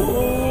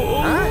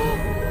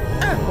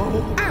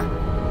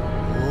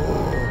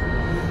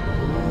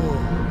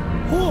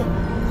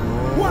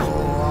 What?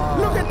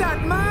 Look at that,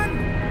 man!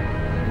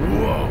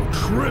 Whoa,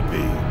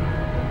 trippy.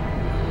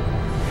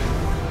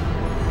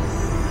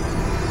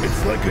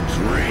 It's like a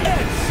dream.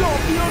 It's so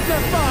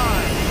beautiful!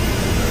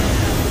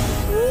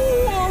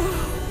 Whoa,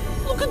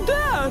 look at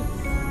that!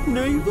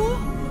 Neighbor?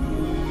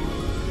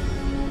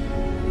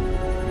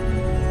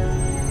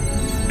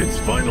 It's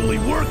finally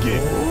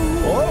working.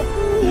 Oh,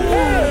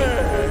 yeah.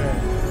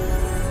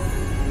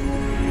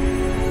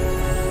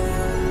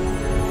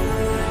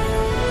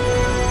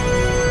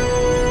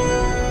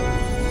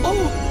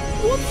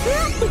 What's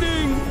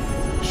happening?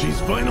 She's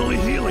finally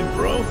healing,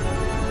 bro.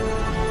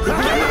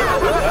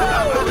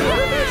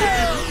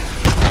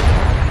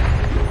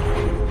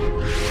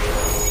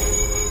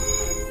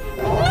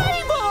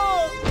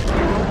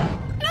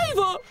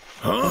 Neighbor!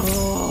 Huh?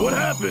 What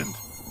happened?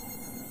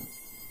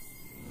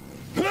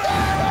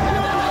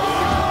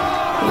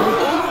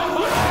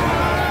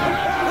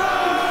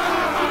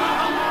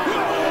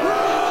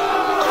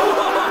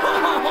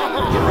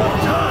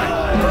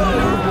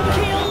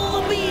 Kill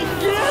the beef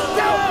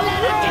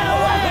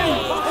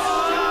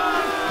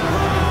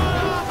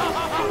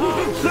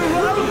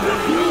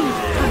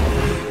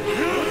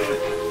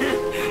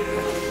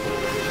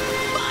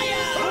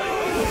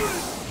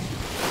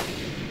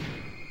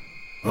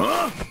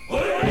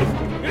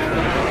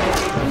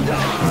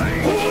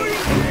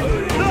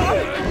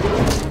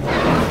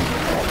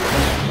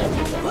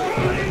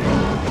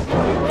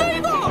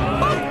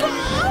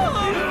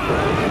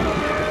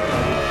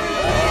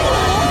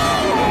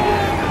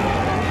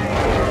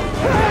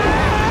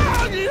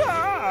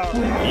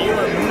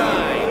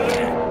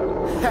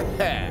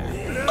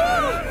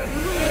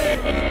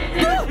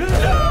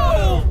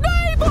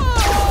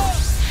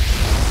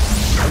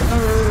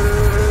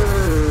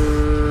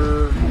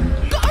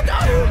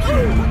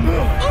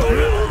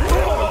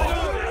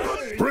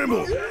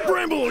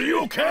are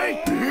you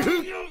okay?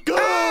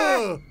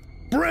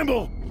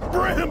 Bramble!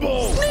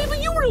 Bramble! Neighbor,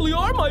 you really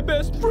are my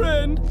best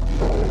friend.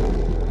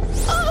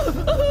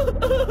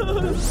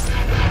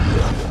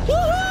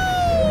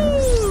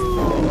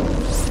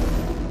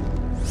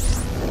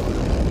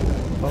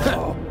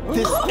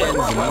 This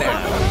ends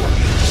now.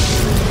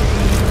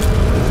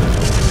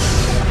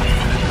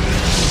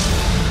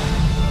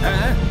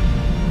 Huh?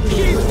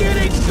 She's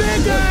getting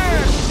bigger!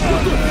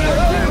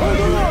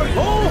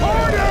 Hold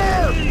harder!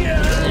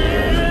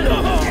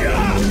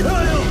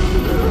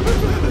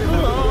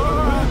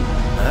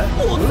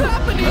 What's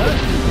happening?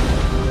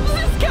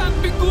 This can't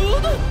be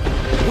good!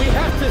 We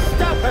have to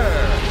stop her!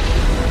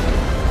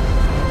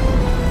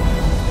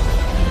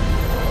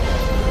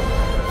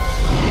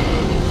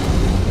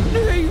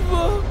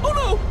 Neighbor! Oh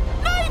no!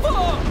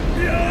 Neighbor!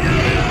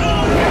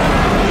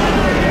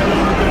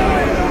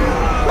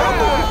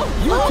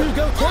 You two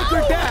go take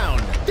her down!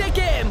 Take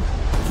him!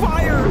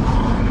 Fire!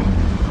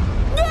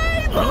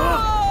 Neighbor!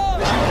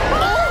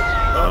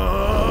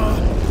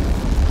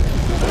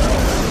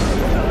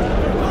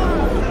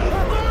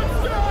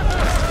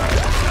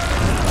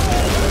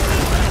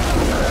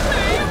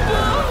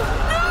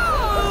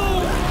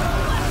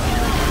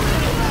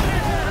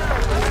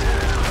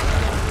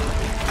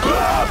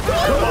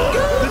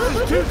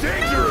 Too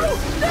dangerous!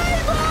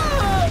 Neighbor!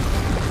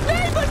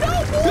 Neighbor, no!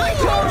 I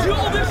told you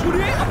all this would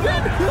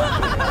happen!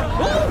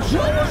 Oh,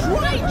 Joe was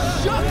right,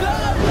 sucker!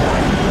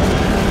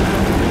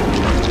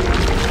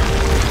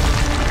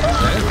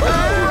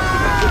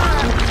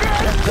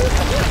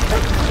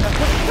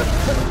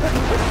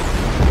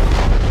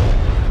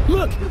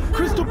 Look!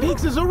 Crystal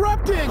Peaks is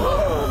erupting!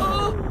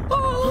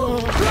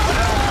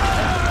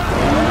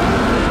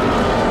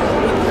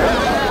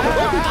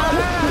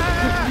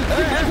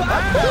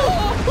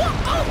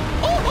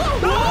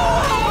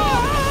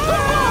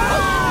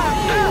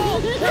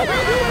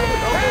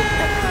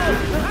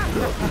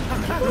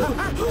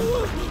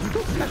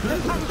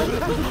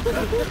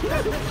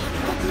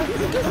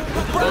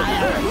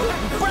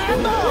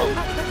 Bramble!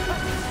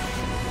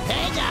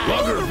 Hey guys!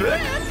 Logger,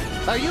 Vic!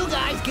 Are you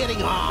guys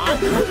getting on?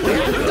 We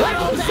haven't got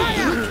all day!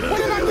 What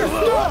did I just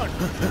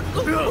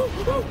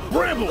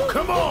Bramble,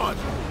 come on!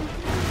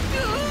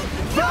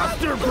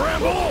 Faster,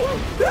 Bramble!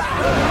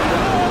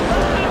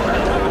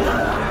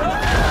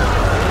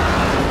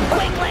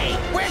 Quickly!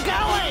 We're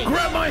going!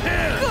 Grab my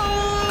hand!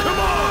 Come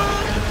on!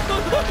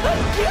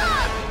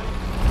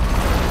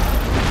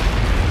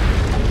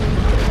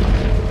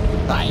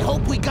 I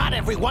hope we got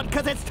everyone,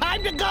 because it's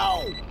time to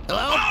go! Hello?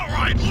 All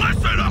right,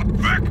 listen up,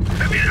 Vic!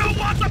 If you don't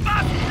want the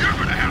bus, you're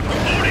gonna have to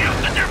pony up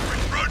the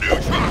difference for a new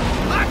truck!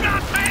 I'm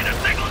not paying a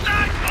single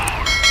dime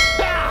more!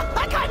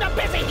 I'm kind of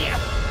busy here!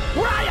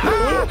 Ryan!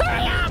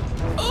 Hurry up!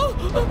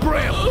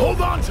 Bram,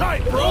 hold on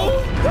tight,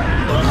 bro!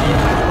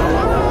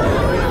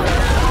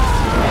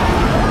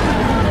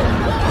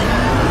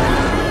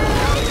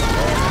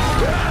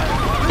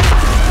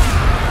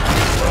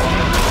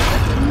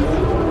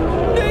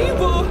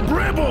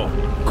 Bramble!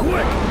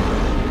 Quick!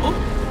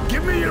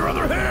 Give me your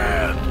other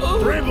hand!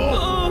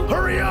 Bramble!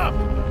 Hurry up!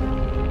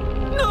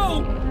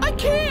 No, I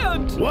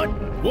can't! What?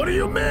 What do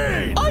you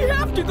mean? I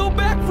have to go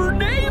back for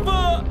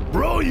Neva!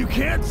 Bro, you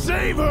can't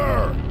save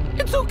her!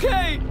 It's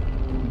okay!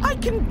 I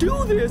can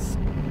do this!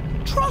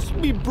 Trust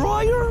me,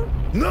 Briar!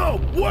 No!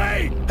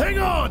 Wait! Hang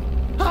on!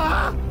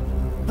 Huh?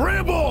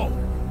 Bramble!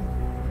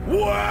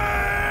 Wait!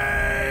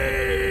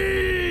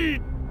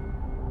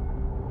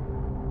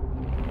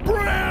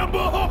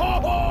 Bramble!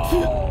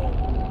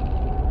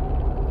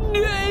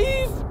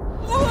 Nave!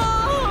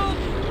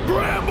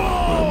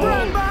 Bramble!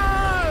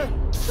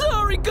 Bramble!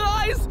 Sorry,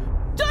 guys!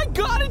 I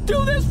gotta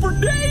do this for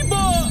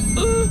Neva!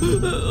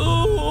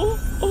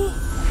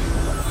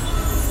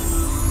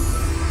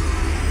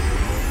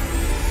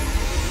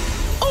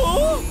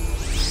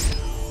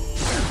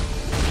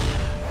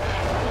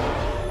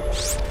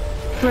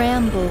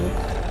 Bramble,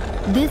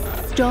 this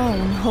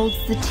stone holds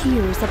the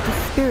tears of the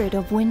spirit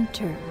of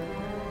winter.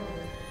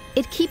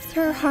 It keeps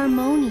her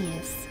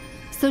harmonious,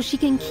 so she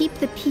can keep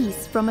the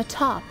peace from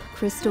atop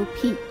Crystal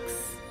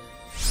Peaks.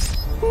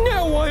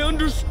 Now I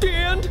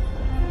understand!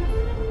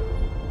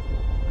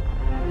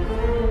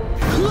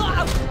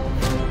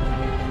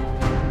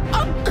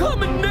 I'm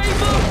coming,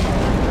 Neva!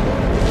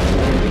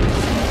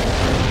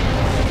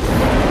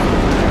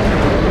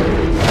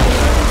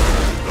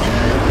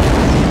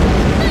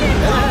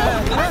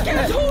 I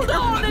can't hold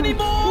on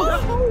anymore!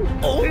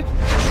 Oh!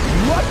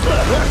 What the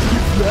heck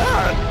is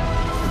that?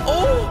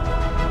 Oh!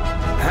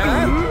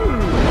 Huh?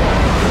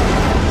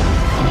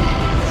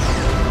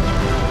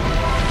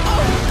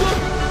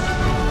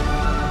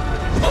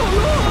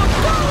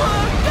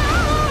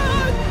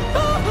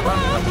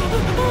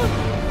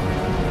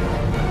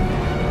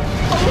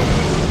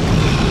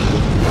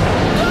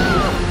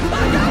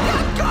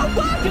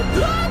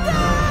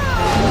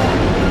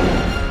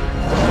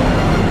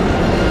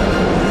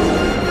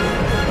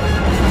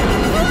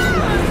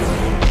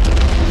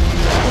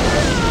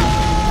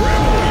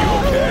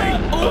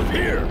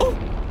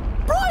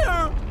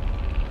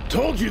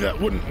 Told you that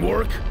wouldn't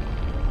work.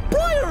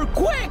 Briar,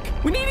 quick!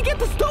 We need to get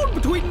the stone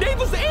between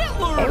Neva's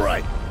antlers! All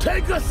right,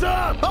 take us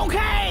up!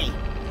 Okay!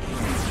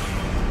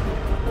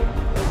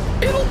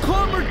 It'll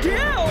calm her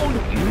down!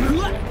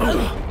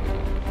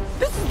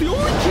 This is the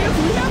only chance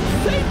we have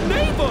to save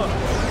Neva!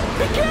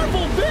 Be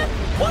careful, Vic!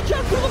 Watch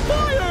out for the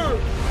fire!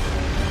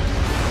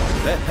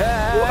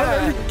 What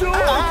are you doing?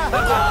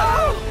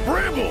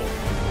 Bramble,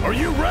 are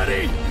you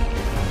ready?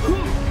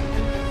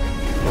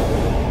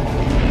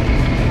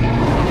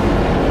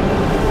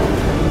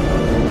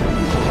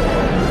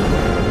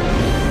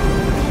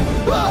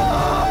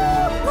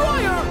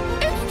 Briar,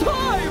 it's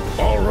time!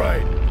 All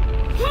right.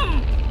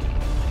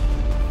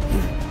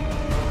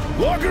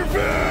 Logger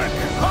Vic!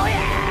 Oh,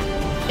 yeah!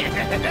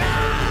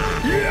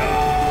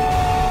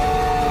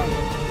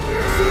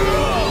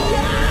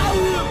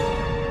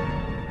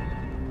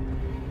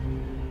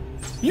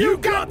 You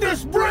got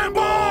this,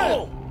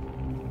 Bramble!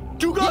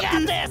 You got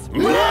this!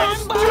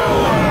 Let's do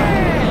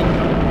it!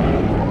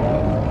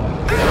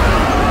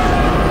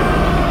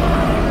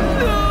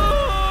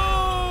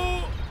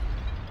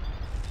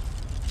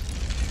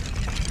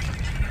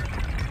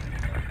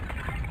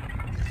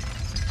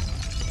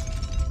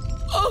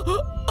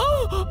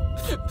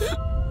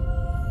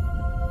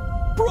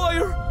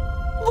 Briar,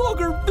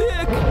 Logger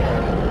Vic,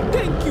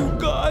 thank you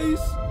guys.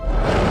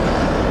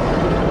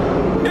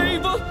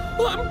 Ava,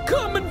 I'm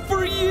coming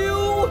for you.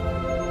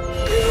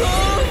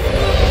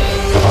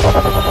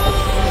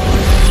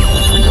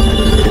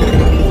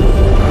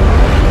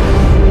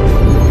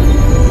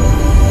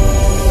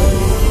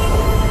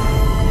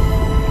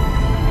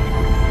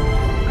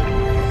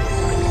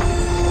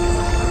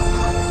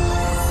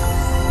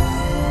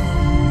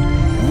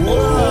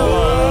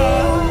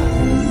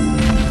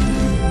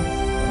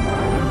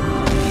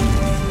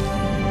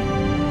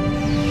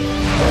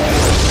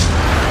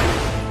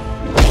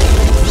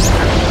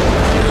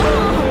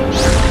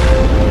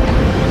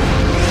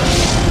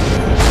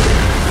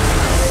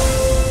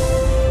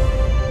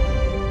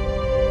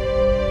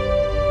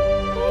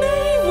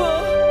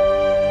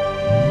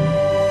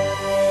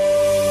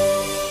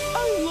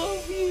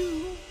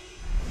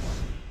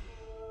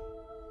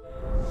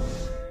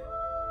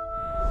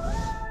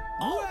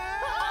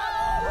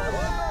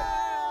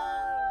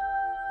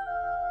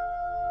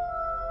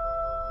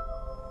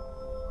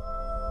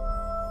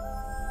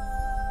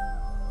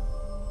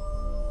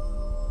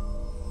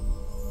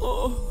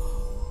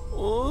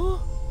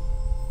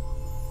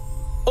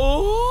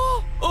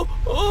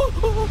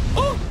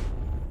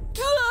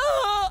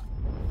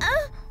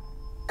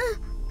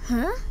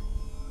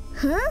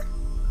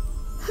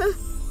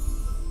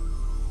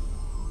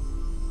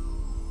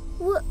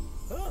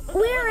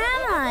 Where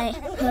am I?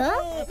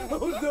 Huh?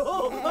 Oh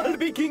no, I'll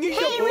be king in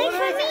Hey, wait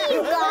for me,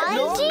 you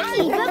guys!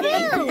 Tiki,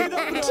 Baboo!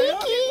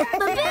 Tiki,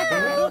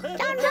 Baboo!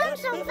 Don't run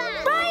so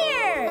fast!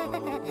 Fire!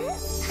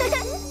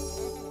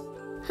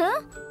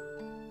 Huh?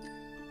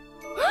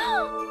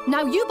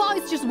 Now you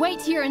boys just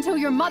wait here until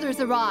your mothers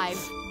arrive.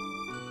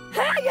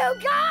 Hey, you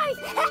guys!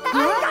 I'm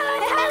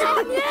gonna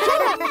help you!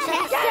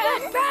 Get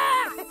it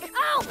back!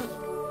 Ow!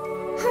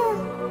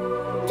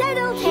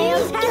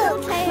 Tattletales,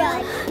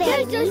 Tattletales!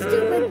 Here's your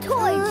stupid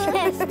toy,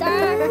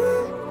 Chester!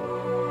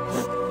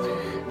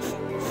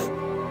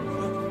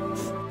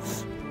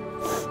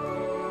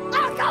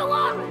 Oh, go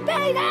on,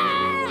 baby!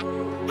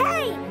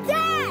 Hey,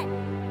 Dad!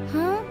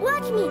 Huh?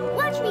 Watch me!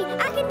 Watch me!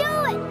 I can do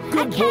it!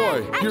 Good boy,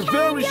 you're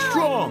very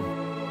strong.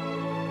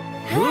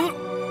 Huh?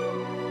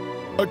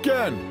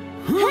 Again.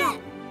 Huh?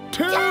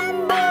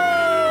 Timber!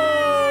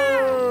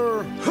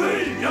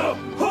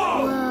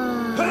 Hey-ya-ho!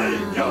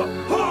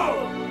 Hey-ya-ho!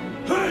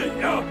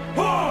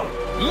 Hey-ya-ho!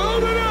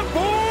 Load it up,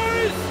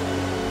 boys!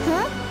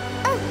 Huh?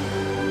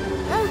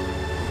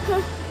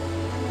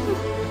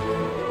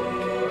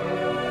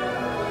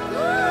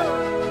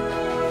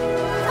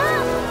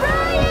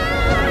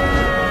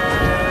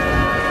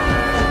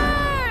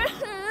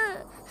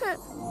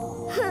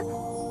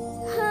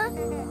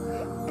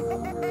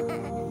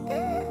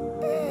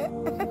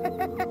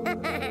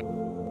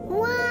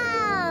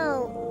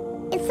 Wow!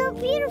 It's so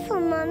beautiful,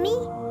 Mommy.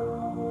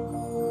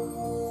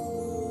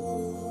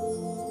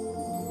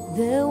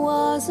 There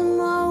was a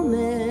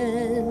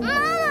moment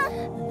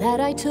that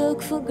I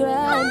took for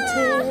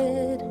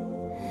granted.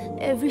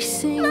 Every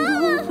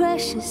single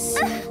precious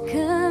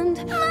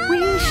second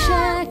we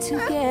shared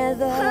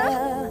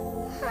together.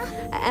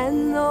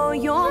 And though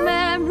your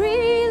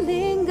memory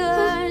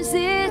lingers,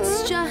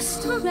 it's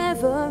just a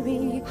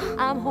reverie.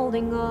 I'm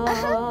holding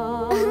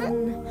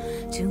on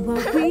to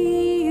what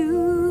we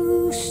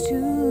used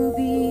to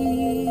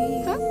be.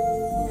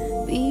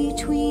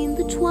 Between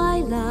the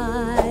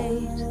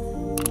twilight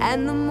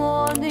and the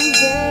morning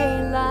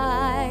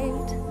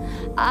daylight,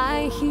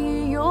 I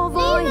hear your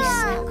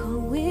voice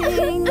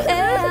echoing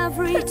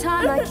every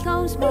time I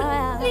close my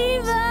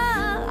eyes.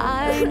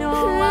 I know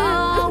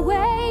I'll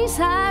always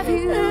have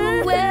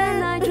you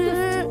when I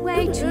drift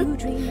away to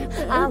dream.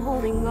 I'm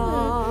holding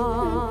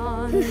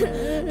on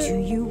to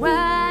you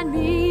and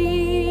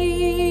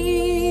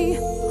me.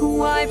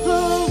 Wipe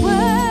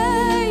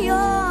away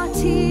your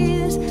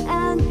tears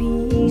and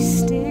be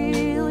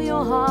still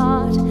your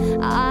heart.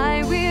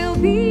 I will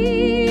be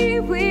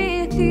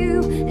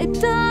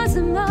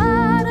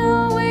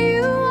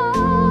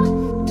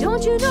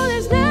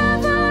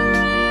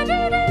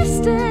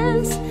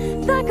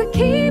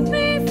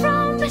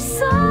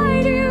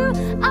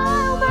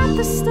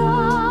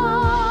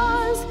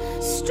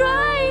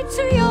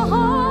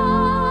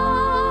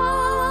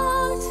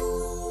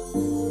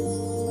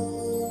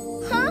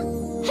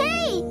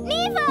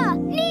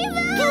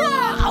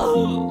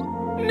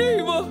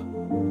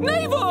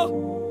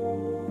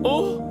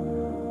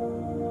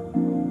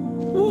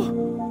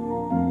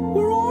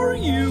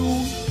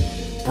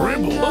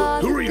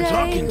Bramble, who are you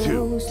talking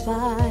to?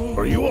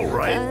 Are you all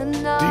right?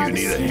 Do you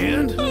need a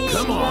hand?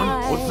 Come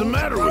on, what's the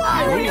matter with you?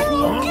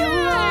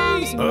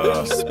 Huh?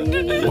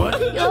 What?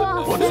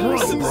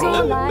 What's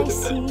wrong,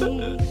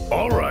 bro?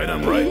 All right,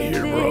 I'm right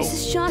here, bro.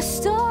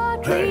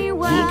 Hey,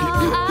 look at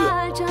me.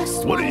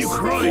 What are you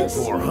crying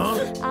for, huh?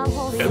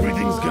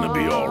 Everything's gonna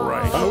be all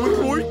right.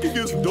 Our working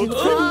is not finished.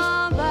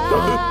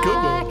 Come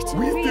on,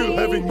 we're still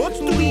having much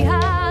to do.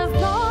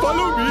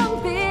 Follow me.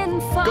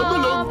 Come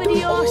along to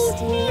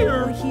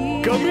here.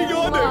 Coming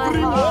on,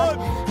 everyone.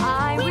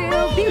 We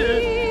made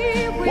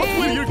it. What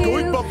way you're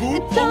going, Babu?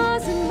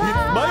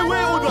 My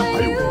way or the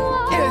highway?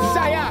 Yes,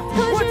 Saya.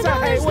 What's a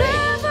highway?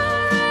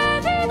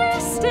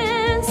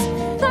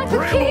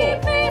 Bramble!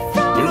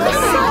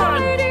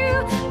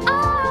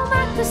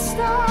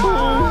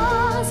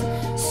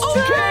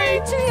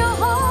 Straight to your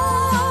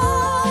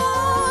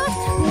heart.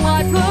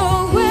 Wipe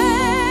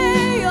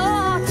away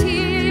your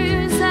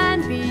tears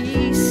and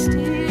be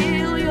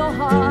still your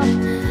heart.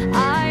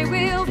 I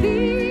will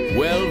be.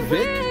 Well,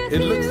 Vic,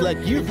 it looks like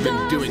you've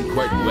been doing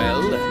quite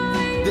well.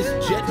 This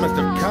jet must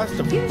have cost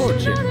a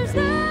fortune.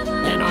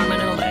 An arm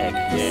and a leg.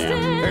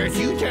 Yeah. Heard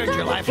you turned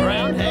your life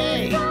around.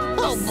 Hey.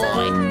 Oh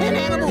boy, an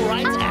animal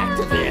rights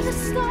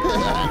activist.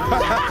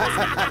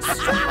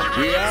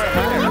 We are